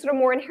understand just sort of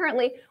more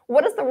inherently,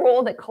 what is the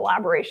role that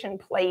collaboration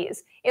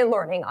plays in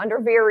learning under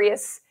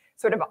various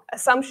sort of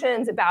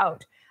assumptions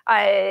about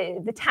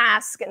the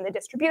task and the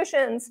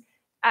distributions.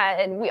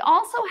 And we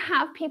also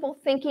have people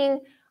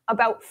thinking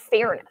about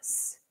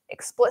fairness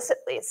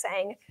explicitly,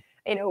 saying,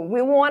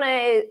 we want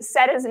to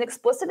set as an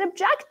explicit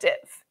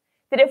objective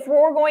that if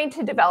we're going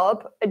to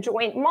develop a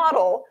joint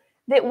model,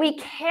 that we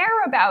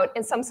care about,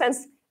 in some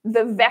sense,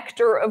 the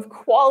vector of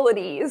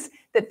qualities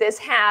that this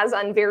has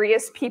on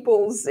various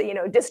people's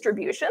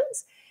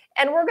distributions.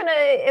 And we're going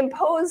to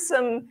impose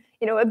some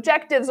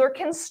objectives or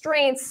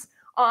constraints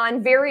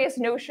on various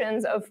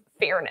notions of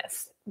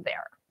fairness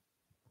there.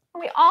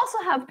 We also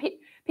have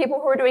people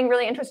who are doing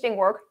really interesting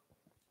work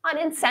on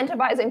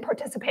incentivizing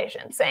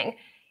participation, saying,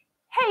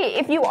 hey,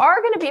 if you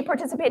are going to be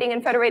participating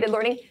in federated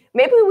learning,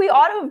 maybe we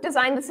ought to have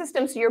designed the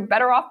system so you're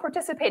better off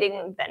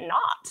participating than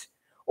not.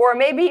 Or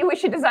maybe we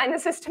should design the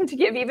system to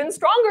give even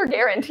stronger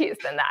guarantees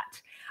than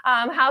that.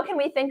 How can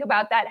we think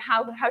about that?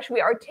 How should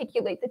we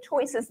articulate the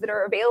choices that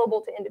are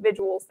available to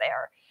individuals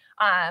there?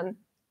 And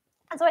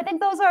so I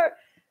think those are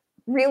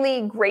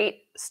really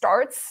great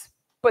starts,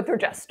 but they're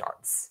just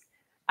starts.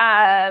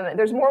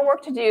 There's more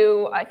work to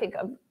do, I think,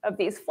 of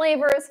these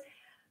flavors.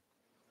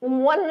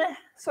 one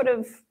sort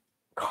of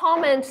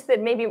comment that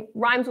maybe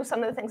rhymes with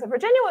some of the things that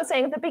Virginia was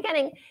saying at the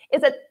beginning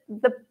is that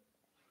the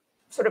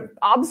sort of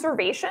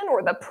observation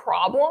or the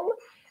problem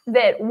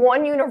that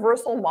one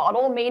universal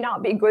model may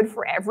not be good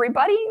for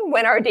everybody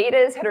when our data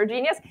is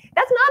heterogeneous,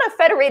 that's not a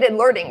federated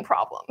learning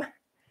problem.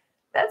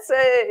 That's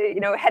a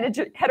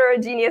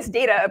heterogeneous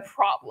data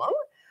problem,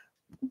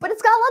 but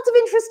it's got lots of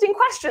interesting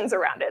questions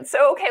around it.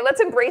 So okay, let's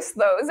embrace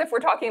those if we're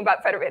talking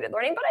about federated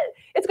learning, but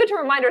it's good to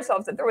remind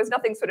ourselves that there was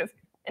nothing sort of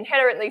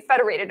inherently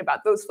federated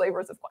about those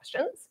flavors of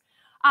questions.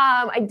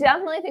 I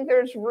definitely think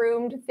there's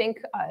room to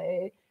think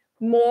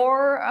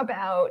more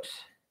about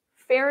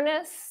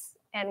fairness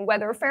and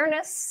whether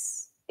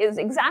fairness is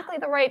exactly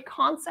the right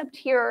concept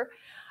here.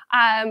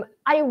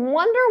 I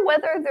wonder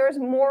whether there's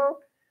more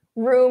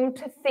room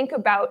to think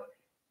about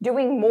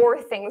doing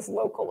more things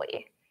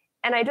locally.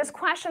 And I just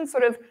question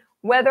sort of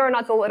whether or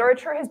not the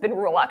literature has been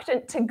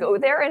reluctant to go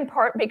there, in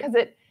part because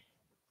it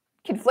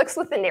conflicts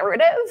with the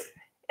narrative.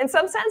 In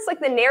some sense,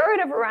 like the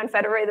narrative around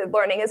federated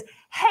learning is,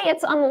 hey,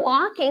 it's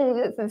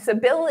unlocking this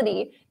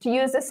ability to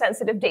use this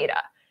sensitive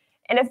data.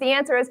 And if the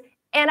answer is,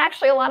 and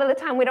actually a lot of the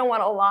time we don't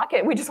want to lock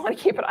it, we just want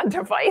to keep it on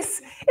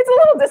device, it's a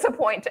little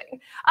disappointing.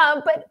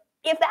 But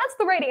if that's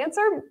the right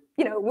answer,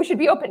 we should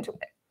be open to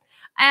it.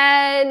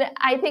 And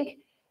I think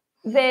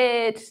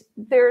that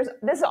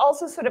this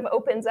also sort of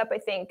opens up, I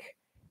think,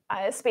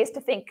 a space to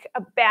think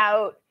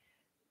about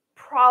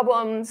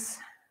problems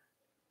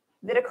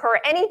that occur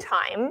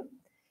anytime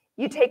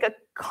you take a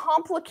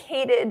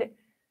complicated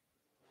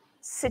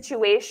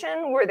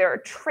situation where there are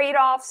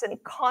trade-offs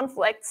and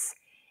conflicts,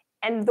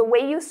 and the way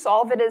you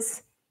solve it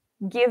is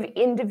give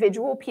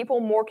individual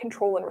people more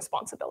control and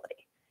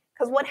responsibility.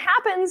 Because what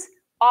happens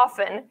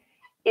often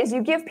is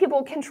you give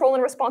people control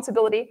and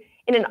responsibility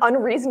in an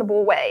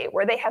unreasonable way,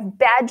 where they have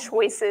bad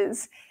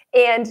choices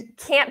and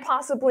can't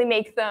possibly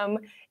make them,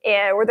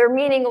 or they're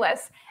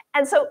meaningless.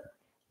 And so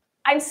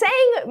I'm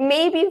saying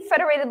maybe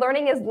federated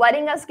learning is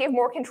letting us give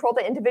more control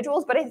to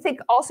individuals, but I think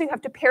also you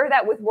have to pair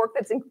that with work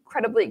that's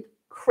incredibly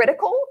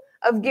critical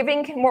of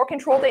giving more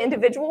control to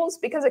individuals,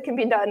 because it can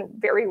be done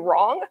very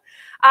wrong.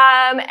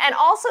 And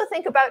also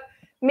think about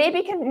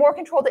maybe more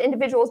control to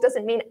individuals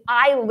doesn't mean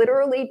I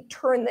literally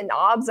turn the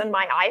knobs on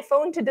my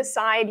iPhone to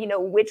decide,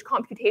 which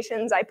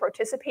computations I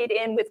participate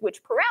in with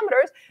which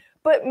parameters,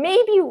 but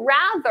maybe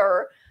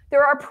rather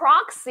there are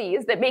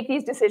proxies that make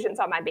these decisions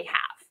on my behalf.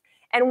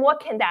 And what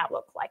can that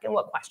look like, and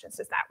what questions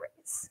does that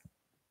raise?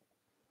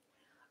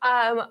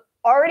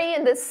 Already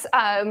in this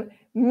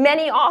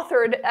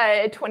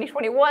many-authored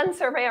 2021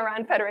 survey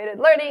around federated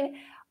learning,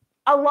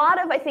 a lot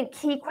of, I think,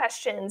 key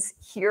questions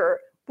here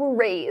were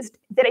raised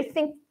that I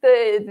think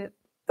the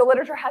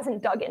literature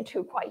hasn't dug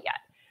into quite yet.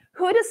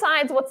 Who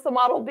decides what's the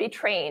model to be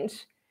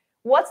trained?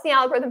 What's the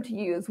algorithm to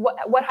use? What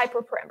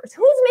hyperparameters?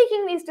 Who's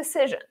making these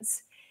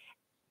decisions?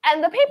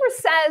 And the paper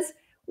says,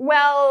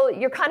 well,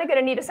 you're kind of going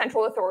to need a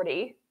central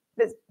authority,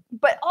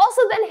 but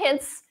also then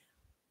hints,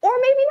 or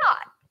maybe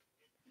not.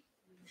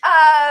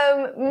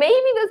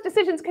 Maybe those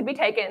decisions could be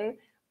taken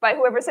by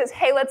whoever says,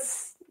 hey,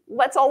 let's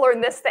all learn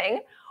this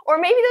thing. Or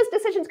maybe those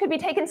decisions could be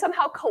taken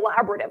somehow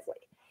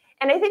collaboratively.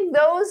 And I think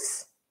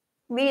those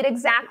lead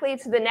exactly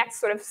to the next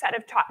sort of set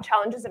of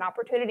challenges and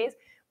opportunities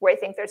where I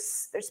think there's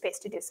space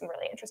to do some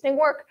really interesting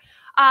work.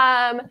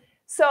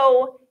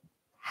 So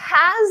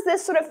has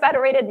this sort of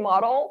federated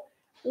model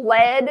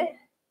led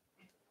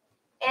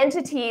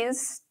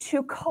entities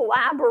to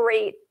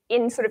collaborate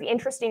in sort of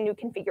interesting new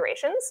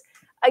configurations?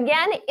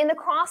 Again, in the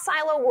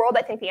cross-silo world,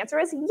 I think the answer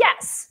is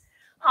yes.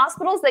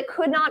 Hospitals that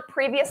could not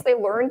previously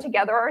learn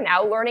together are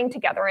now learning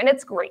together, and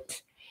it's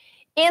great.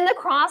 In the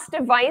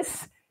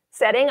cross-device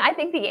setting, I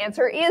think the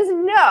answer is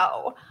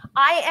no.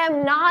 I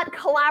am not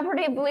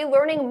collaboratively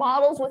learning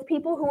models with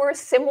people who are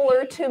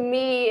similar to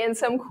me in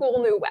some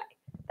cool new way.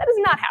 That is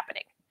not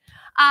happening.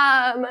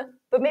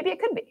 But maybe it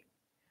could be.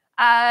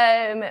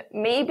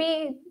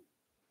 Maybe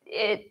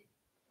it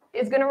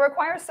is going to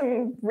require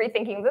some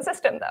rethinking of the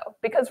system, though,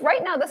 because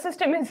right now the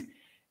system is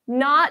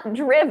not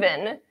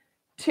driven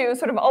to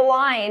sort of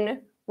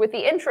align with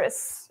the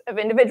interests of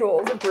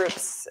individuals, of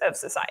groups, of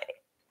society.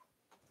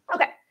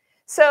 Okay,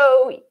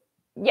 so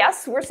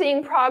yes, we're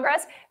seeing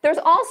progress. There's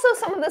also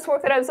some of this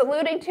work that I was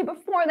alluding to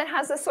before that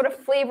has this sort of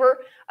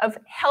flavor of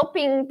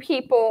helping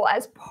people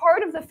as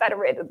part of the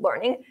federated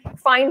learning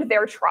find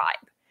their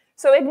tribe.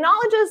 So it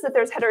acknowledges that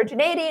there's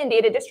heterogeneity in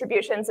data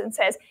distributions and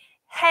says,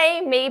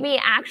 hey, maybe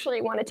actually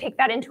you want to take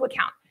that into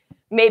account.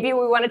 Maybe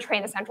we want to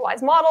train a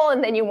centralized model,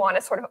 and then you want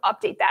to sort of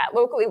update that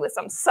locally with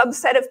some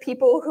subset of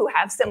people who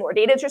have similar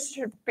data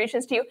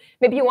distributions to you.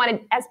 Maybe you want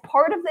to, as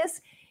part of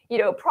this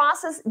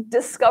process,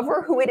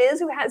 discover who it is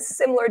who has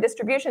similar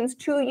distributions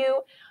to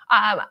you.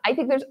 I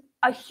think there's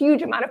a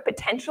huge amount of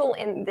potential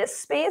in this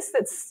space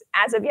that's,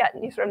 as of yet,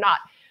 sort of not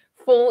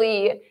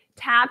fully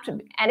tapped.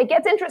 And it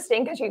gets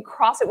interesting because you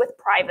cross it with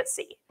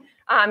privacy.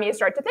 You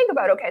start to think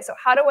about, okay, so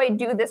how do I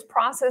do this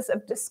process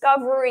of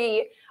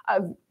discovery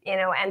of,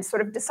 and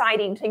sort of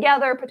deciding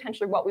together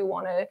potentially what we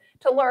want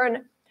to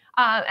learn.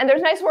 And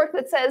there's nice work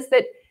that says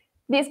that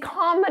these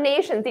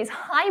combinations, these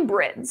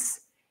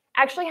hybrids,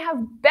 actually have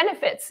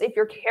benefits if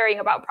you're caring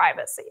about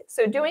privacy.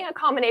 So doing a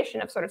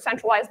combination of sort of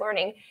centralized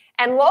learning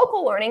and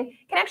local learning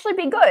can actually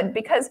be good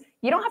because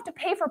you don't have to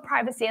pay for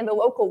privacy in the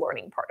local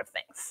learning part of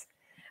things.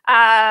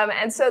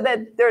 And so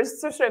that there's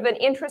sort of an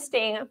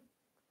interesting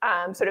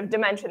sort of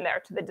dimension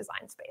there to the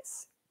design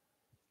space.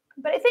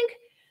 But I think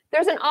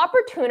there's an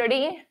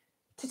opportunity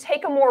to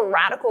take a more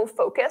radical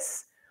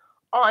focus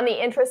on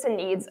the interests and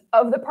needs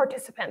of the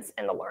participants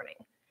in the learning,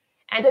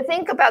 and to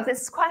think about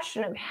this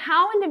question of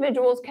how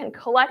individuals can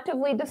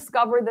collectively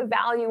discover the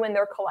value in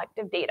their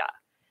collective data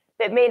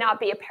that may not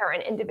be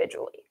apparent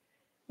individually.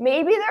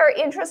 Maybe there are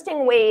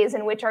interesting ways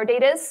in which our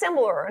data is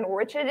similar and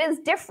which it is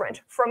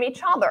different from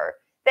each other,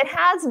 that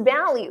has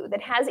value,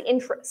 that has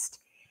interest.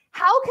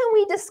 How can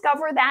we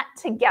discover that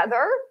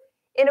together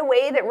in a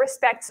way that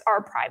respects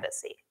our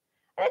privacy?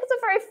 I think it's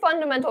a very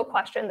fundamental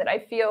question that I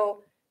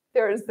feel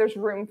there's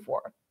room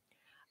for.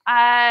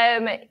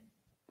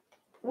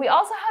 We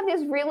also have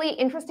these really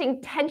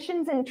interesting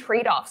tensions and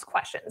trade-offs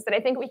questions that I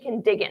think we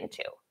can dig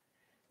into.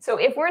 So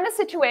if we're in a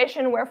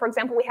situation where, for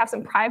example, we have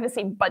some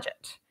privacy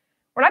budget,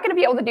 we're not going to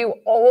be able to do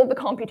all of the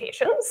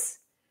computations.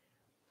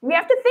 We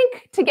have to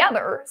think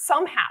together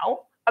somehow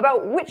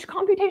about which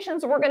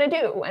computations we're going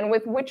to do and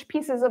with which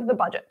pieces of the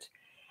budget.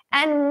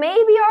 And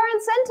maybe our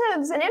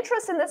incentives and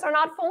interests in this are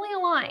not fully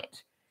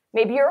aligned.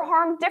 Maybe you're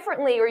harmed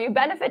differently or you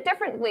benefit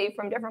differently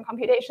from different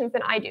computations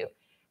than I do.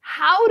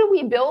 How do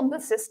we build the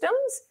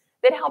systems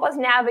that help us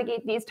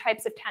navigate these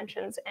types of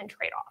tensions and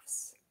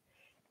trade-offs?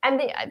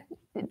 And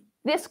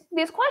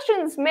these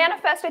questions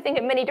manifest, I think,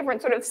 at many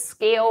different sort of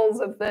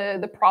scales of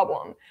the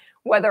problem,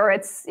 whether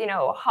it's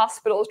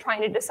hospitals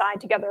trying to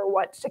decide together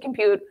what to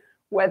compute,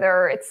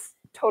 whether it's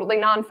totally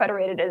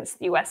non-federated as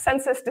the US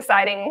Census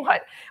deciding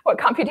what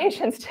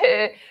computations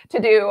to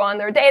do on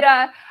their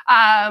data,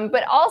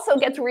 but also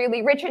gets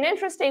really rich and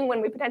interesting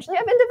when we potentially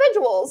have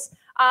individuals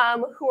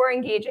who are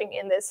engaging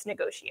in this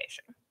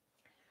negotiation.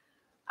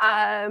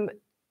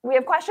 We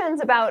have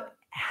questions about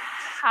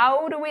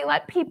how do we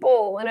let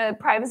people in a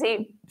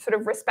privacy sort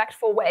of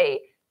respectful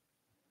way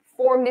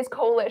form these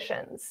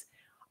coalitions?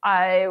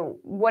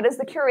 What does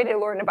the curator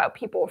learn about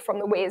people from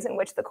the ways in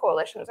which the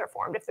coalitions are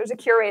formed, if there's a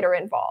curator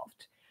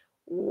involved?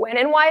 When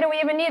and why do we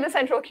even need a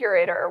central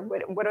curator?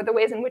 What are the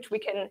ways in which we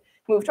can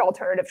move to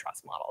alternative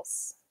trust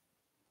models?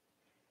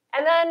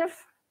 And then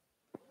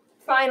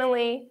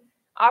finally,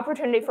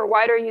 opportunity for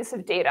wider use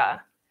of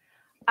data,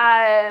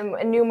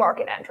 and new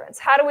market entrants.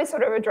 How do we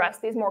sort of address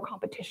these more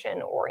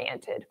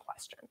competition-oriented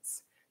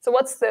questions? So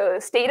what's the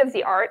state of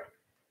the art?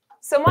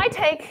 So my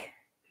take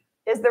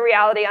is the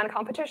reality on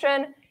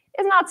competition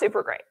is not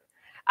super great.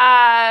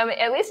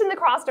 At least in the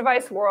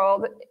cross-device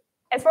world,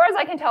 as far as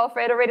I can tell,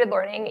 federated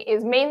learning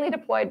is mainly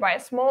deployed by a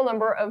small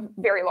number of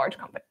very large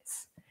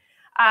companies.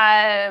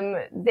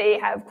 They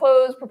have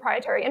closed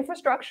proprietary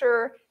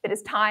infrastructure that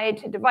is tied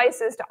to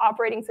devices, to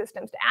operating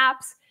systems, to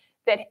apps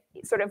that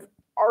sort of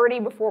already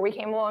before we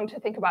came along to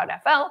think about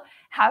FL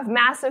have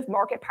massive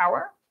market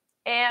power,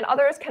 and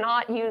others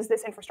cannot use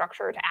this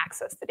infrastructure to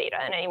access the data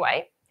in any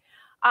way.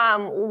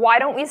 Why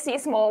don't we see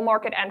small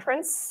market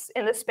entrants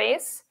in this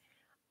space?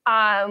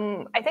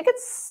 I think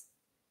it's,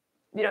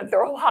 there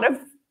are a lot of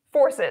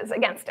forces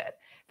against it.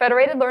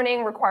 Federated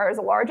learning requires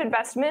a large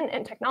investment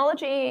in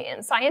technology,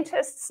 in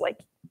scientists like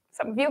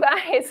some of you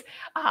guys,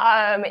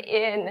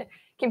 in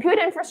compute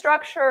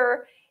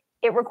infrastructure.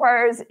 It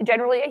requires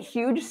generally a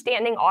huge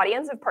standing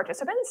audience of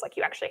participants, like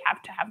you actually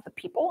have to have the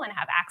people and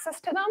have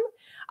access to them.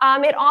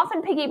 It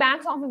often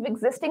piggybacks off of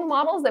existing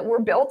models that were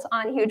built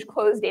on huge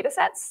closed data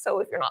sets. So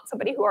if you're not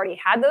somebody who already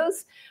had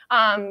those,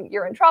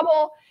 you're in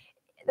trouble.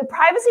 The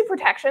privacy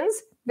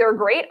protections, they're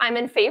great, I'm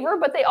in favor,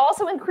 but they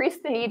also increase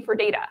the need for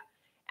data.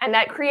 And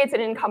that creates an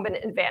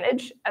incumbent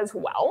advantage as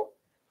well.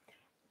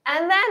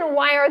 And then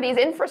why are these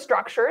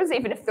infrastructures,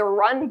 even if they're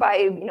run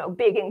by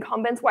big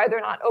incumbents, why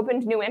they're not open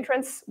to new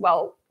entrants?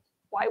 Well,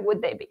 why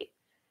would they be?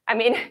 I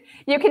mean,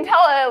 you can tell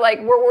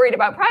we're worried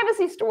about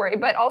privacy story,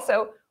 but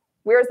also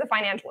where's the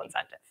financial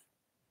incentive?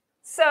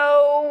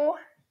 So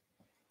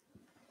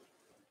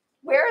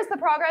where is the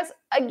progress?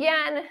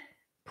 Again,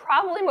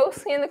 probably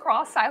mostly in the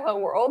cross-silo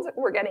world.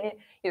 We're getting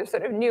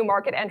sort of new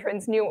market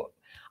entrants, new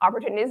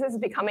opportunities. This is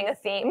becoming a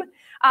theme.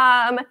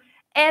 And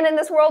in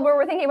this world where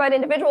we're thinking about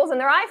individuals and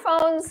their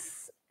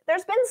iPhones,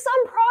 there's been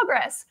some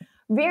progress.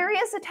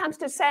 Various attempts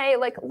to say,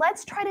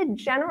 let's try to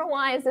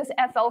generalize this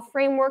FL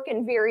framework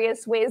in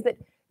various ways that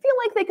feel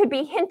like they could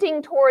be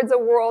hinting towards a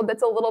world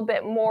that's a little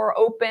bit more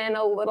open,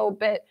 a little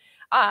bit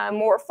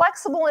more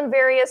flexible in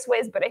various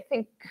ways. But I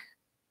think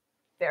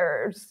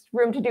there's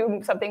room to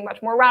do something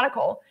much more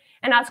radical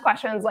and ask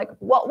questions like,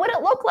 what would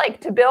it look like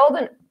to build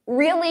a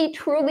really,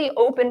 truly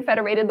open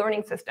federated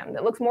learning system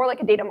that looks more like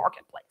a data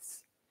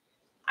marketplace?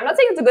 I'm not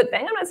saying it's a good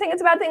thing. I'm not saying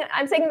it's a bad thing.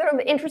 I'm saying there are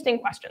interesting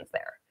questions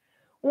there.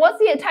 What's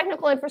the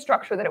technical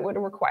infrastructure that it would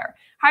require?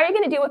 How are you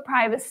going to deal with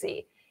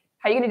privacy?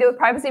 How are you going to deal with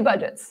privacy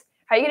budgets?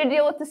 How are you going to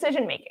deal with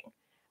decision making?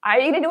 How are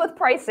you going to deal with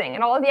pricing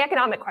and all of the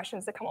economic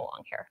questions that come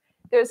along here?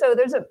 There's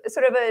a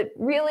sort of a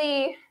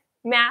really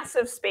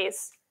massive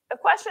space of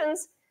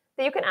questions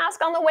that you can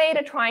ask on the way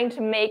to trying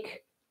to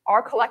make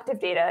our collective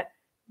data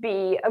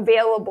be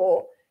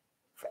available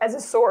as a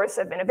source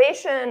of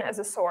innovation, as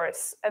a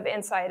source of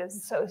insight, as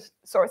a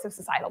source of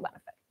societal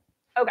benefit.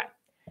 Okay,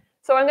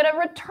 so I'm going to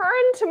return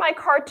to my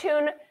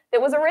cartoon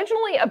that was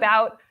originally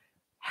about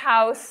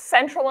how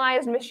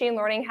centralized machine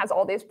learning has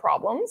all these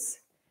problems.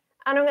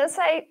 And I'm going to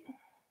say,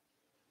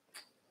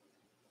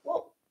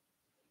 well,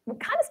 we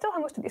kind of still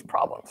have most of these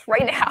problems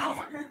right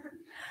now.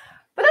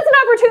 But that's an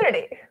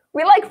opportunity.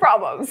 We like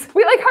problems.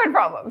 We like hard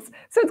problems.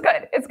 So it's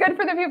good. It's good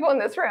for the people in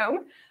this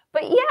room.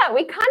 But yeah,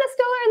 we kind of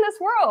still are in this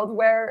world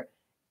where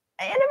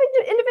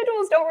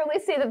individuals don't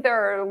really see that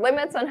there are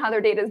limits on how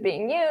their data is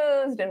being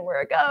used and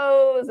where it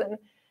goes. And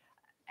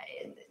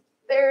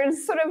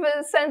there's sort of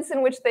a sense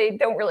in which they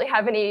don't really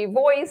have any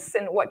voice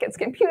in what gets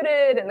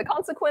computed and the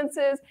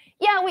consequences.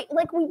 Yeah,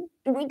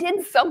 we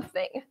did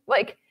something.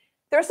 Like,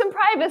 there's some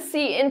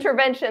privacy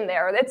intervention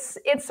there. It's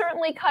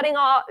certainly cutting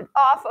off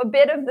a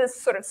bit of this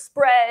sort of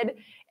spread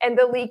and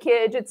the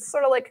leakage. It's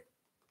sort of like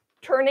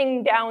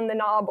turning down the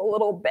knob a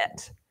little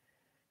bit.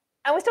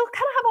 And we still kind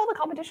of have all the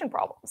competition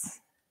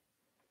problems.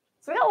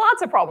 So we got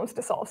lots of problems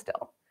to solve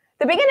still.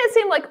 At the beginning, it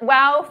seemed like,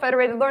 wow,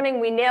 federated learning,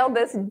 we nailed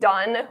this,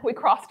 done. We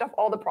crossed off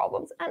all the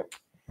problems. And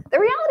the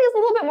reality is a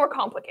little bit more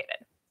complicated.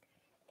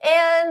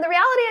 And the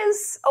reality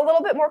is a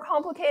little bit more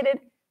complicated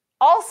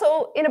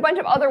also in a bunch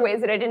of other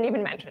ways that I didn't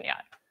even mention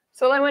yet.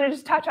 So I want to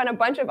just touch on a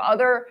bunch of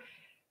other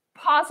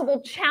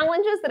possible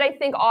challenges that I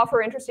think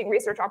offer interesting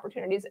research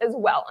opportunities as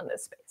well in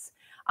this space.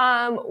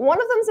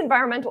 One of them is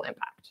environmental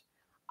impact.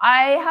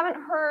 I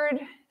haven't heard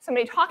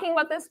somebody talking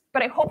about this,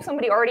 but I hope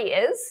somebody already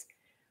is.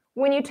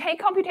 When you take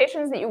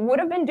computations that you would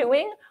have been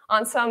doing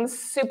on some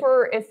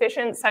super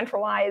efficient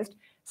centralized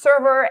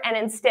server and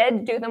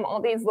instead do them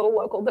on these little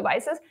local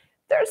devices,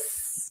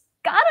 there's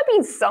got to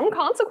be some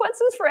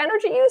consequences for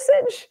energy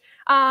usage.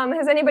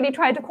 Has anybody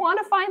tried to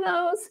quantify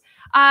those?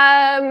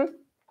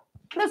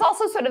 There's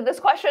also sort of this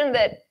question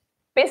that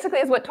basically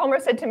is what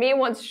Tomer said to me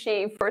once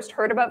she first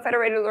heard about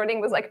federated learning,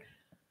 was like,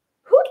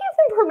 who gave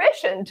them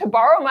permission to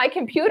borrow my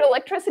compute,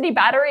 electricity,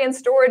 battery, and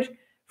storage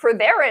for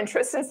their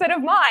interests instead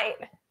of mine?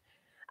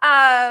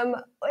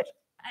 Which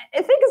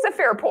I think is a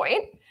fair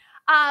point.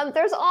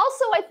 There's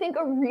also, I think,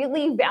 a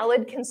really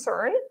valid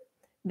concern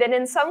that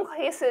in some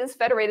cases,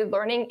 federated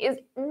learning is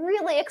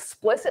really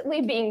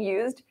explicitly being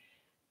used,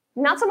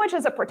 not so much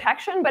as a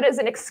protection, but as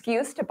an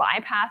excuse to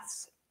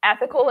bypass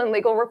ethical and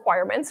legal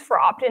requirements for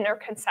opt-in or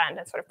consent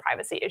and sort of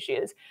privacy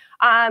issues.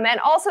 And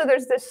also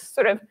there's this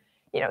sort of,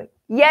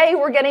 yay,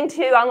 we're getting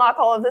to unlock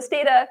all of this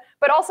data,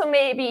 but also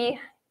maybe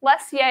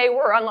less yay,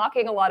 we're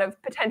unlocking a lot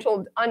of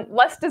potential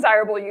less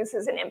desirable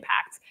uses and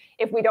impacts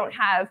if we don't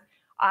have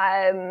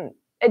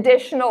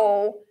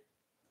additional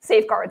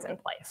safeguards in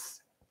place.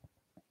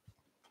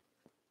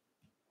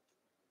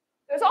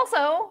 There's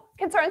also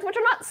concerns which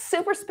are not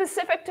super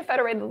specific to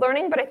federated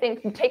learning, but I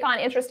think take on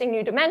interesting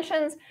new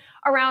dimensions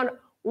around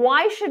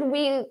why should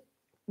we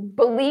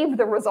believe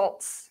the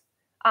results?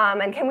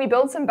 And can we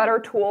build some better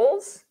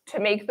tools to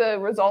make the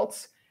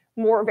results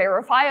more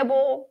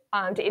verifiable,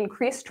 to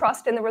increase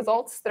trust in the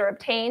results that are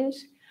obtained?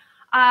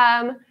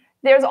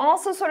 There's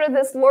also sort of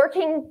this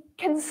lurking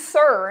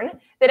concern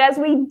that as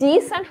we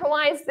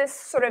decentralize this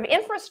sort of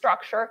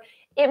infrastructure,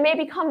 it may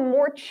become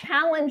more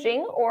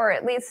challenging, or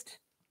at least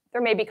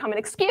there may become an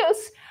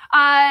excuse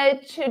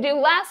to do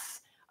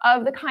less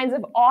of the kinds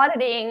of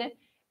auditing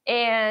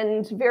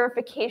and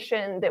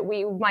verification that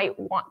we might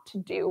want to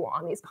do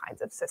on these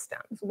kinds of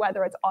systems,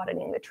 whether it's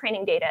auditing the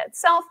training data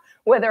itself,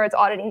 whether it's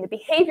auditing the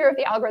behavior of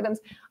the algorithms.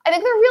 I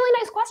think they're really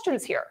nice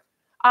questions here.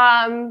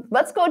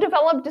 Let's go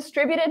develop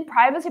distributed,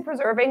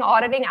 privacy-preserving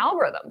auditing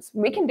algorithms.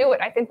 We can do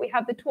it. I think we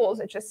have the tools.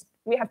 It's just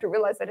we have to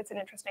realize that it's an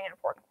interesting and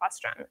important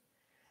question.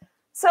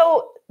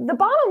 So the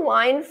bottom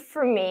line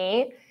for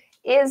me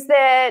is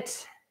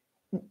that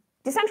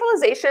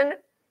decentralization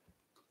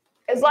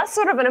is less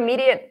sort of an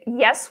immediate,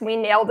 yes, we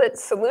nailed it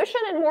solution,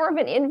 and more of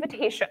an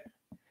invitation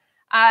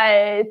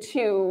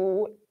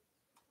to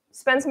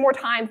spend some more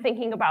time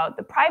thinking about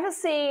the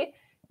privacy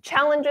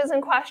challenges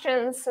and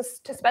questions,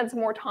 to spend some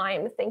more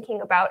time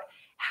thinking about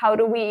how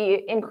do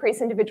we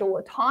increase individual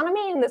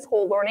autonomy in this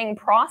whole learning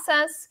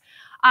process,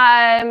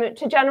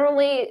 to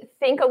generally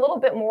think a little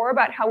bit more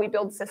about how we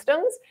build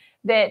systems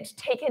that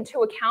take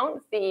into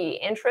account the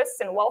interests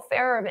and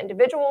welfare of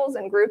individuals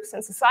and groups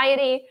in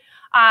society,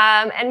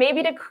 and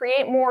maybe to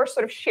create more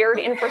sort of shared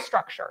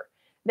infrastructure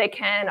that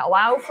can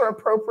allow for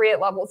appropriate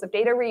levels of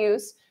data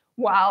reuse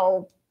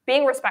while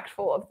being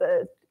respectful of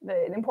the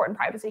important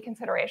privacy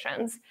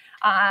considerations,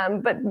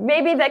 but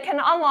maybe that can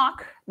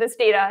unlock this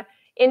data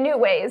in new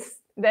ways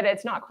that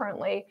it's not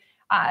currently,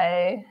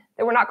 that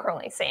we're not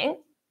currently seeing.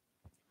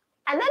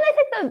 And then I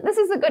think that this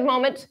is a good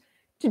moment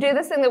to do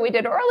this thing that we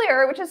did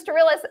earlier, which is to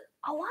realize that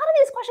a lot of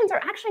these questions are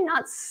actually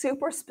not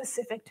super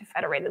specific to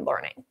federated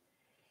learning.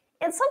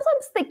 And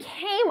sometimes they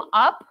came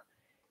up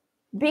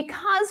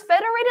because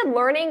federated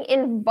learning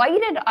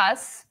invited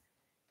us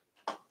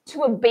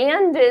to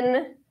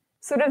abandon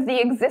sort of the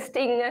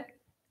existing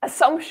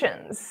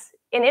assumptions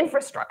in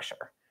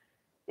infrastructure.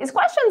 These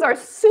questions are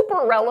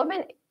super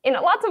relevant in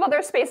lots of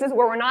other spaces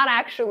where we're not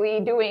actually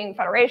doing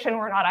federation,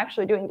 we're not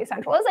actually doing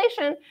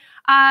decentralization.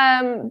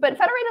 But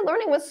federated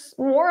learning was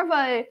more of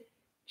a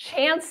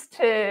chance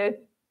to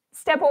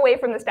step away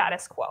from the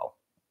status quo.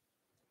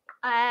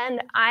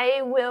 And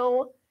I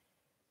will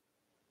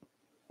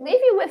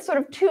leave you with sort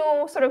of two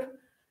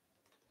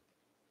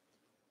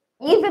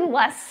even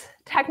less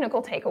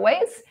technical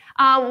takeaways.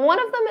 One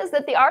of them is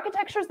that the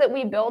architectures that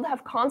we build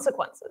have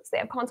consequences. They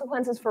have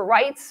consequences for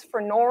rights,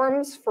 for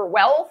norms, for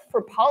wealth,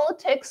 for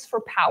politics,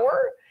 for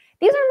power.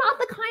 These are not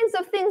the kinds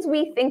of things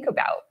we think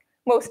about,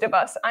 most of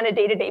us, on a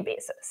day-to-day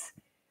basis.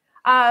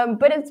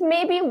 But it's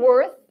maybe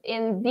worth,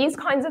 in these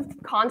kinds of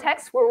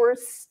contexts where we're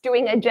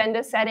doing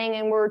agenda setting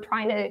and we're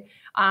trying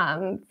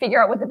to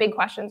figure out what the big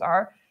questions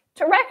are,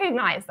 to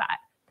recognize that.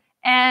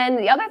 And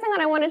the other thing that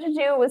I wanted to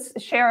do was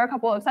share a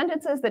couple of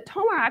sentences that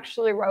Tomer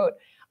actually wrote,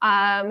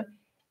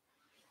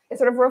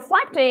 sort of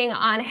reflecting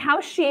on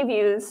how she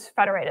views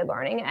federated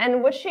learning.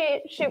 And what she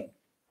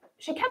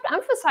kept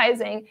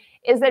emphasizing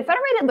is that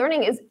federated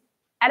learning is,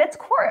 at its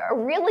core, a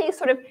really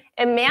sort of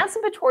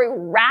emancipatory,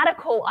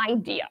 radical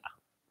idea.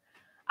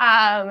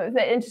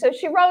 And so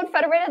she wrote,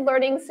 federated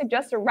learning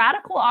suggests a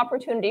radical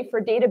opportunity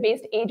for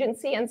data-based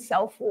agency and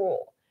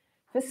self-rule.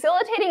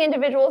 Facilitating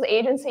individuals'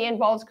 agency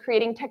involves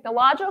creating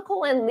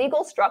technological and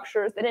legal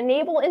structures that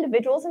enable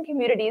individuals and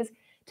communities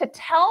to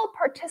tell,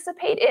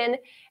 participate in,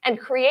 and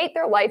create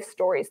their life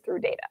stories through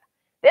data.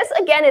 This,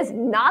 again, is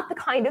not the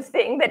kind of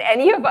thing that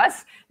any of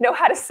us know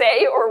how to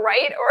say or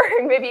write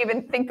or maybe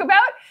even think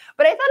about,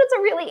 but I thought it's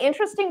a really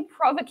interesting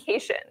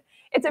provocation.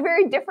 It's a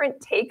very different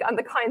take on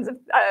the kinds of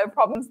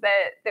problems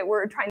that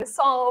we're trying to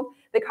solve,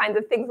 the kinds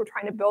of things we're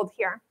trying to build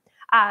here.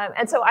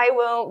 And so I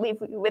will leave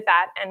you with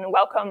that and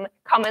welcome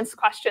comments,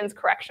 questions,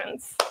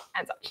 corrections,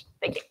 and such.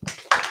 Thank you.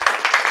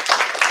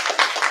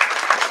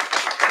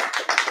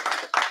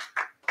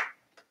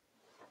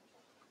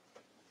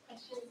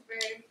 Questions for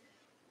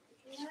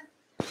Katrina?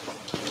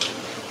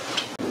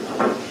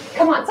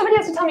 Come on, somebody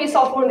has to tell me you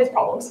solved one of these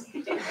problems.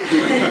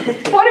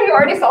 One of you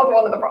already solved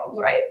one of the problems,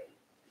 right?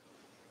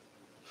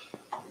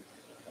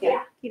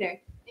 Yeah. Peter,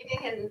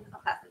 maybe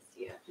I'll pass this to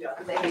you. Yeah.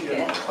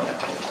 Okay.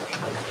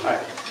 All right.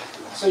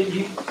 So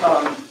you,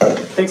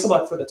 thanks a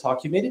lot for the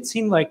talk. You made it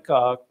seem like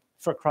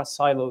for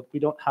cross-silo, we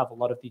don't have a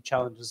lot of the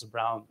challenges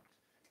around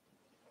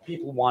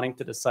people wanting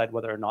to decide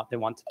whether or not they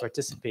want to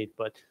participate.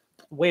 But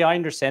the way I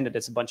understand it,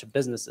 it's a bunch of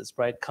businesses,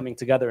 right, coming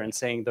together and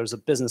saying there's a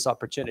business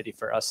opportunity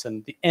for us.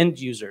 And the end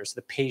users,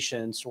 the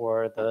patients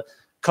or the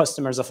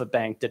customers of a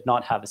bank did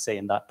not have a say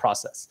in that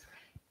process.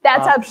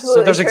 That's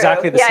absolutely So there's true.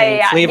 exactly the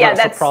same flavor of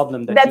the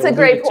problem that that's you a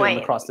great alluded to in point.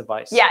 the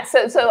cross-device. Yeah,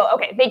 so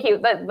okay, thank you.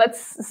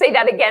 Let's say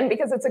that again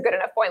because it's a good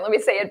enough point. Let me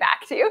say it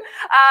back to you.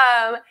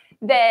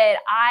 That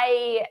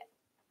I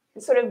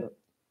sort of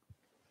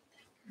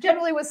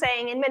generally was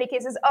saying in many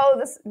cases, oh,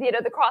 this,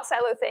 the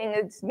cross-silo thing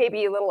is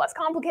maybe a little less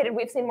complicated.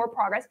 We've seen more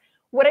progress.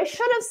 What I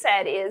should have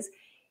said is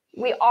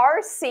we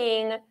are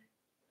seeing,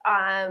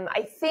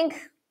 I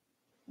think,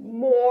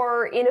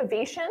 more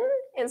innovation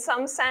in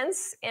some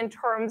sense in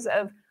terms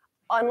of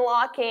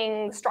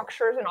unlocking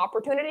structures and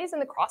opportunities in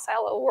the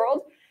cross-silo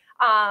world.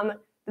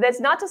 That's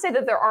not to say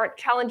that there aren't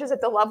challenges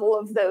at the level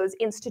of those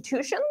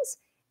institutions.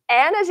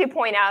 And as you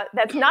point out,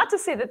 that's not to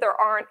say that there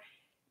aren't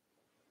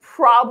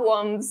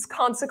problems,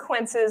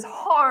 consequences,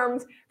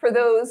 harms for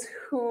those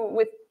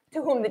to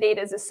whom the data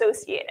is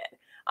associated,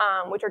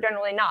 which are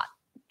generally not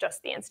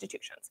just the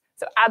institutions.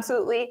 So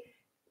absolutely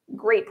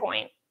great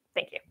point.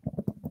 Thank you.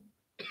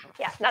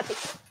 Yeah, Nazi.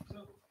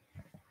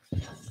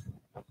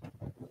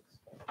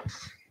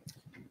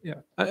 Yeah,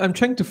 I'm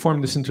trying to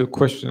form this into a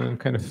question and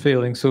kind of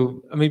failing.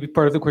 So maybe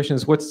part of the question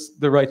is what's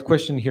the right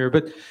question here?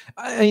 But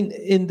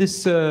in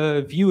this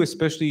view,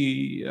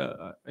 especially,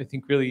 I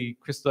think really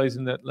crystallized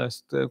in that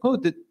last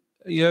quote that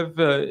you have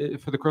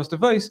for the cross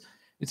device,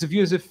 it's a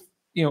view as if,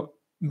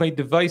 my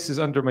device is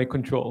under my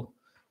control.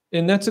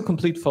 And that's a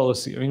complete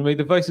fallacy. I mean, my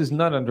device is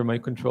not under my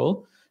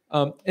control.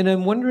 And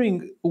I'm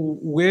wondering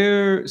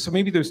where, so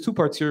maybe there's two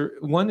parts here.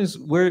 One is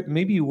where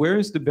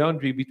is the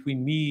boundary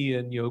between me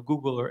and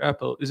Google or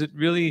Apple? Is it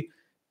really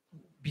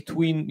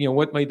between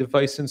what my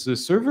device sends to the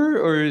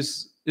server, or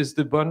is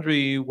the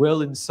boundary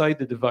well inside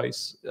the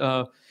device?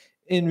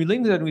 And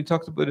relating to that, we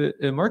talked about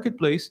a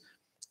marketplace.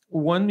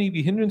 One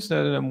maybe hindrance to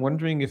that, and I'm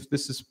wondering if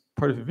this is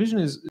part of a vision,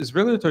 is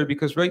regulatory,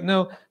 because right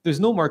now there's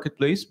no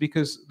marketplace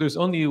because there's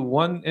only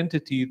one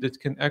entity that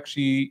can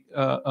actually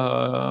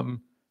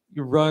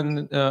you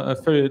run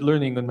federated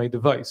learning on my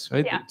device,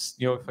 right? Yeah. It's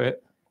if I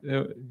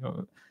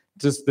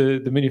just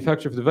the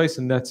manufacturer of the device,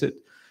 and that's it.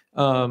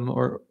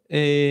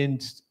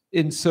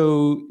 And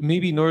so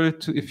maybe in order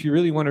to, if you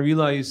really want to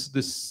realize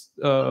this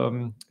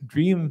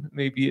dream,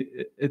 maybe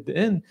at the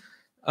end,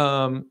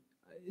 how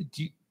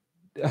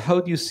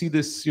do you see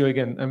this?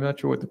 Again, I'm not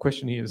sure what the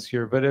question is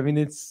here, but I mean,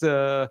 it's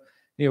do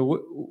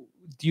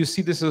you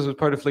see this as a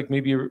part of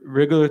maybe a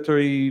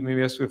regulatory,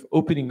 maybe as sort of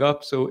opening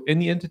up so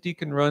any entity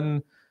can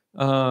run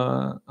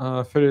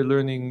federated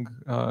learning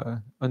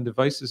on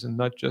devices and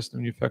not just the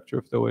manufacturer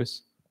of the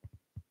OS?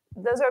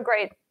 Those are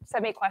great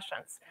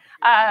semi-questions.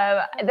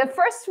 The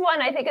first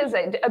one I think is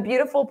a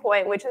beautiful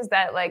point, which is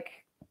that like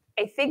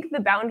I think the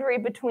boundary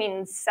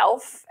between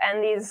self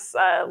and these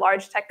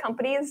large tech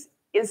companies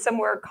is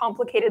somewhere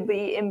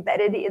complicatedly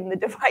embedded in the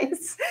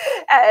device.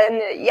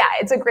 And yeah,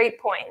 it's a great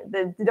point.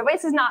 The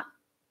device is not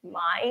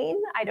mine.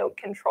 I don't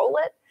control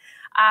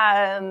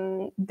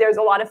it. There's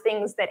a lot of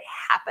things that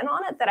happen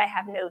on it that I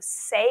have no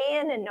say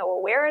in and no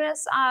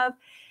awareness of.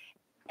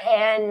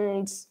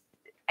 And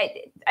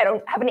I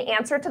don't have any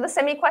answer to the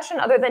semi-question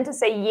other than to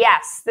say,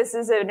 yes, this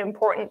is an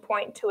important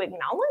point to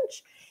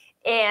acknowledge.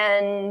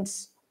 And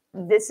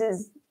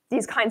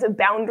these kinds of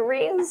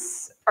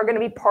boundaries are going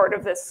to be part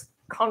of this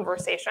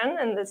conversation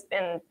and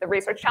the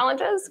research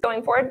challenges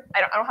going forward.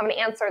 I don't have any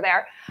answer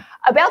there.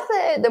 About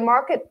the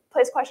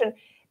marketplace question,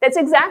 that's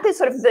exactly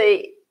sort of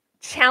the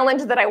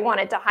challenge that I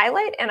wanted to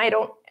highlight, and I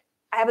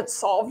haven't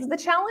solved the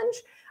challenge.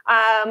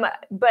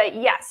 But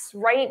yes,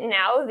 right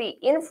now the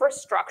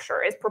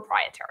infrastructure is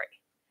proprietary.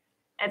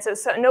 And so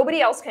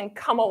nobody else can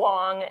come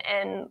along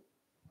and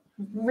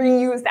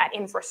reuse that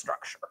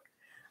infrastructure.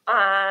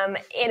 And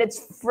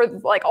it's for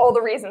like all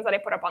the reasons that I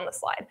put up on the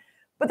slide.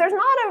 But there's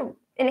not an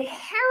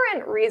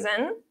inherent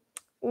reason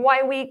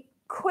why we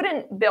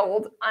couldn't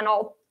build an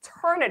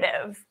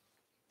alternative,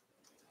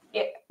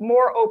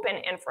 more open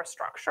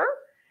infrastructure.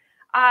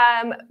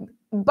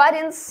 But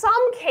in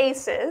some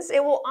cases,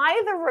 it will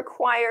either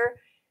require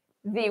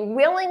the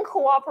willing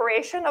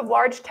cooperation of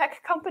large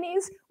tech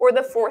companies or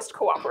the forced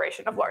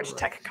cooperation of large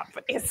tech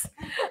companies.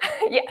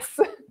 Yes.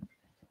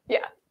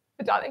 Yeah,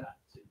 Johnny.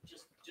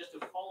 Just to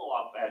follow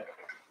up,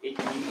 you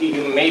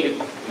made it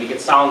make it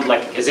sound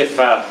like as if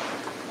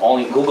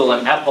only Google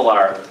and Apple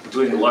are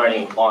doing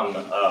learning on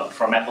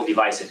from Apple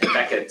devices. In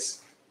fact,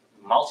 it's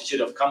a multitude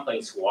of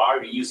companies who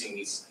are using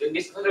these.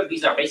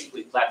 These are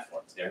basically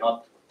platforms. They're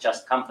not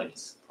just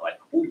companies like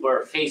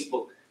Uber,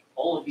 Facebook.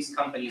 All of these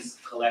companies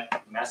collect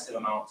massive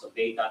amounts of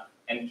data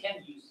and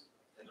can use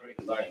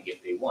federated learning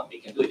if they want. They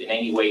can do it in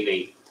any way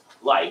they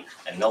like,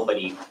 and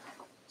nobody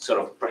sort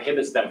of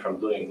prohibits them from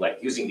doing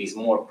like using these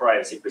more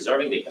privacy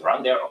preserving. They can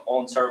run their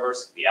own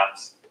servers. The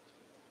apps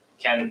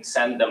can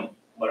send them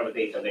whatever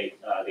data they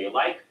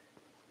like,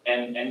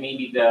 and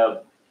maybe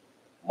the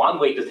one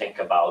way to think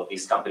about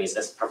these companies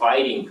as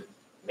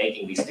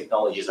making these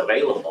technologies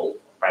available,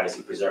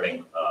 privacy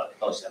preserving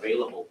technologies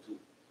available to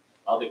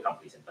other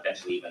companies, and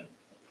potentially even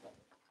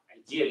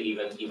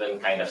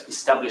kind of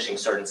establishing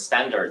certain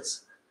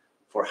standards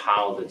for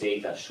how the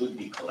data should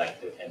be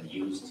collected and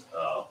used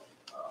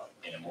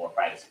in a more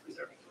privacy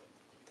preserving way.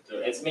 So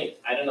it's me.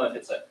 I don't know if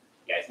it's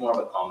it's more of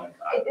a comment.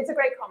 It's a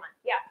great comment.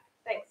 Yeah,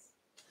 thanks.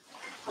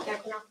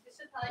 This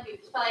should probably be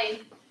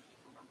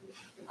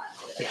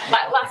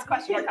Last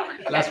question or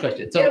comment. Last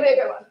question. So it'll be a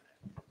good one.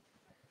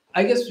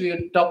 I guess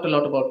we talked a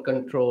lot about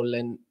control,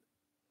 and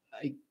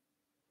I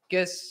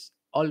guess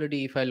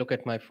already if I look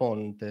at my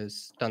phone,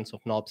 there's tons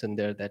of knobs in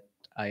there that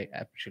I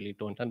actually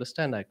don't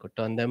understand. I could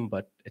turn them,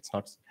 but it's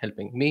not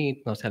helping me,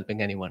 it's not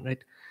helping anyone,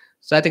 right?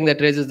 So I think that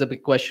raises the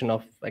big question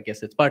of, I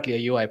guess it's partly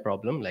a UI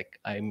problem. Like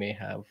I may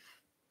have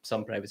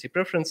some privacy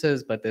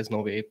preferences, but there's no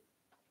way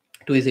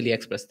to easily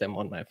express them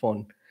on my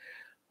phone.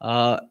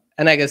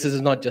 And I guess this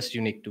is not just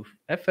unique to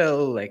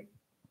FL, like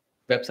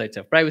websites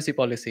have privacy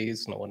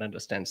policies, no one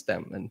understands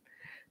them. And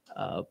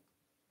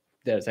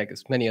there's, I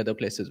guess, many other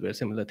places where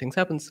similar things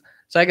happens.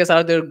 So I guess,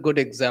 are there good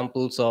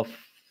examples of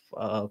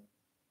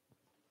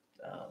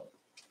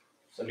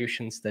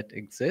solutions that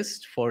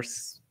exist for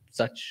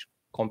such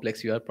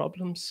complex UI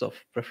problems of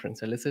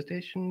preference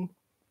elicitation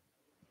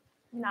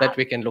that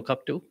we can look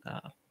up to?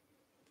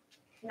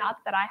 Not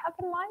that I have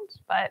in mind,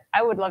 but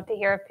I would love to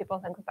hear if people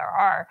think that there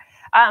are.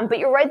 But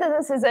you're right that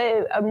this is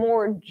a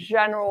more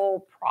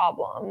general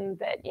problem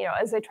that,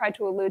 as I tried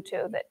to allude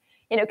to, that,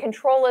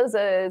 control is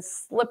a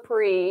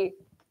slippery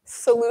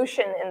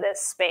solution in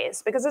this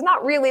space, because it's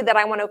not really that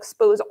I want to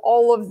expose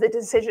all of the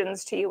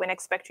decisions to you and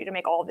expect you to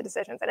make all of the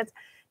decisions. And it's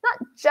not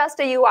just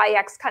a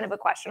UI/UX kind of a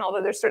question,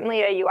 although there's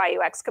certainly a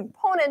UI/UX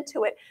component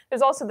to it.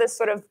 There's also this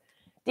sort of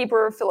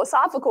deeper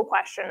philosophical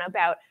question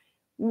about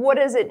what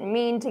does it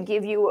mean to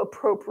give you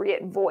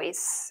appropriate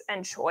voice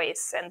and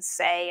choice and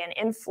say and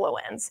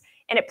influence?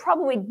 And it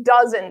probably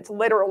doesn't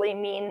literally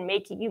mean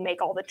making you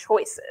make all the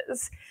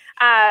choices.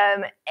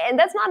 And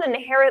that's not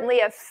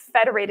inherently a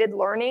federated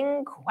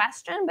learning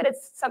question, but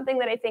it's something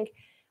that I think,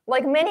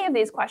 like many of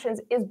these questions,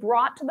 is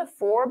brought to the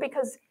fore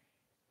because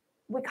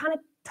we kind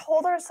of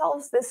told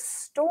ourselves this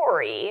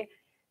story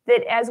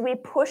that as we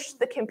pushed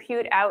the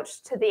compute out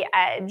to the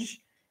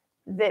edge,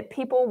 that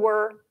people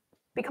were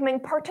becoming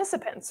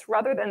participants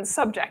rather than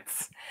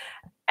subjects.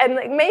 And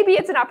maybe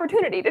it's an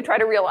opportunity to try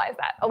to realize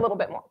that a little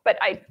bit more, but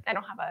I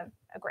don't have a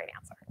great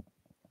answer.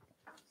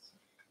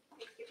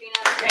 Thanks, Katrina.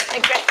 Great,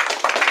 thanks,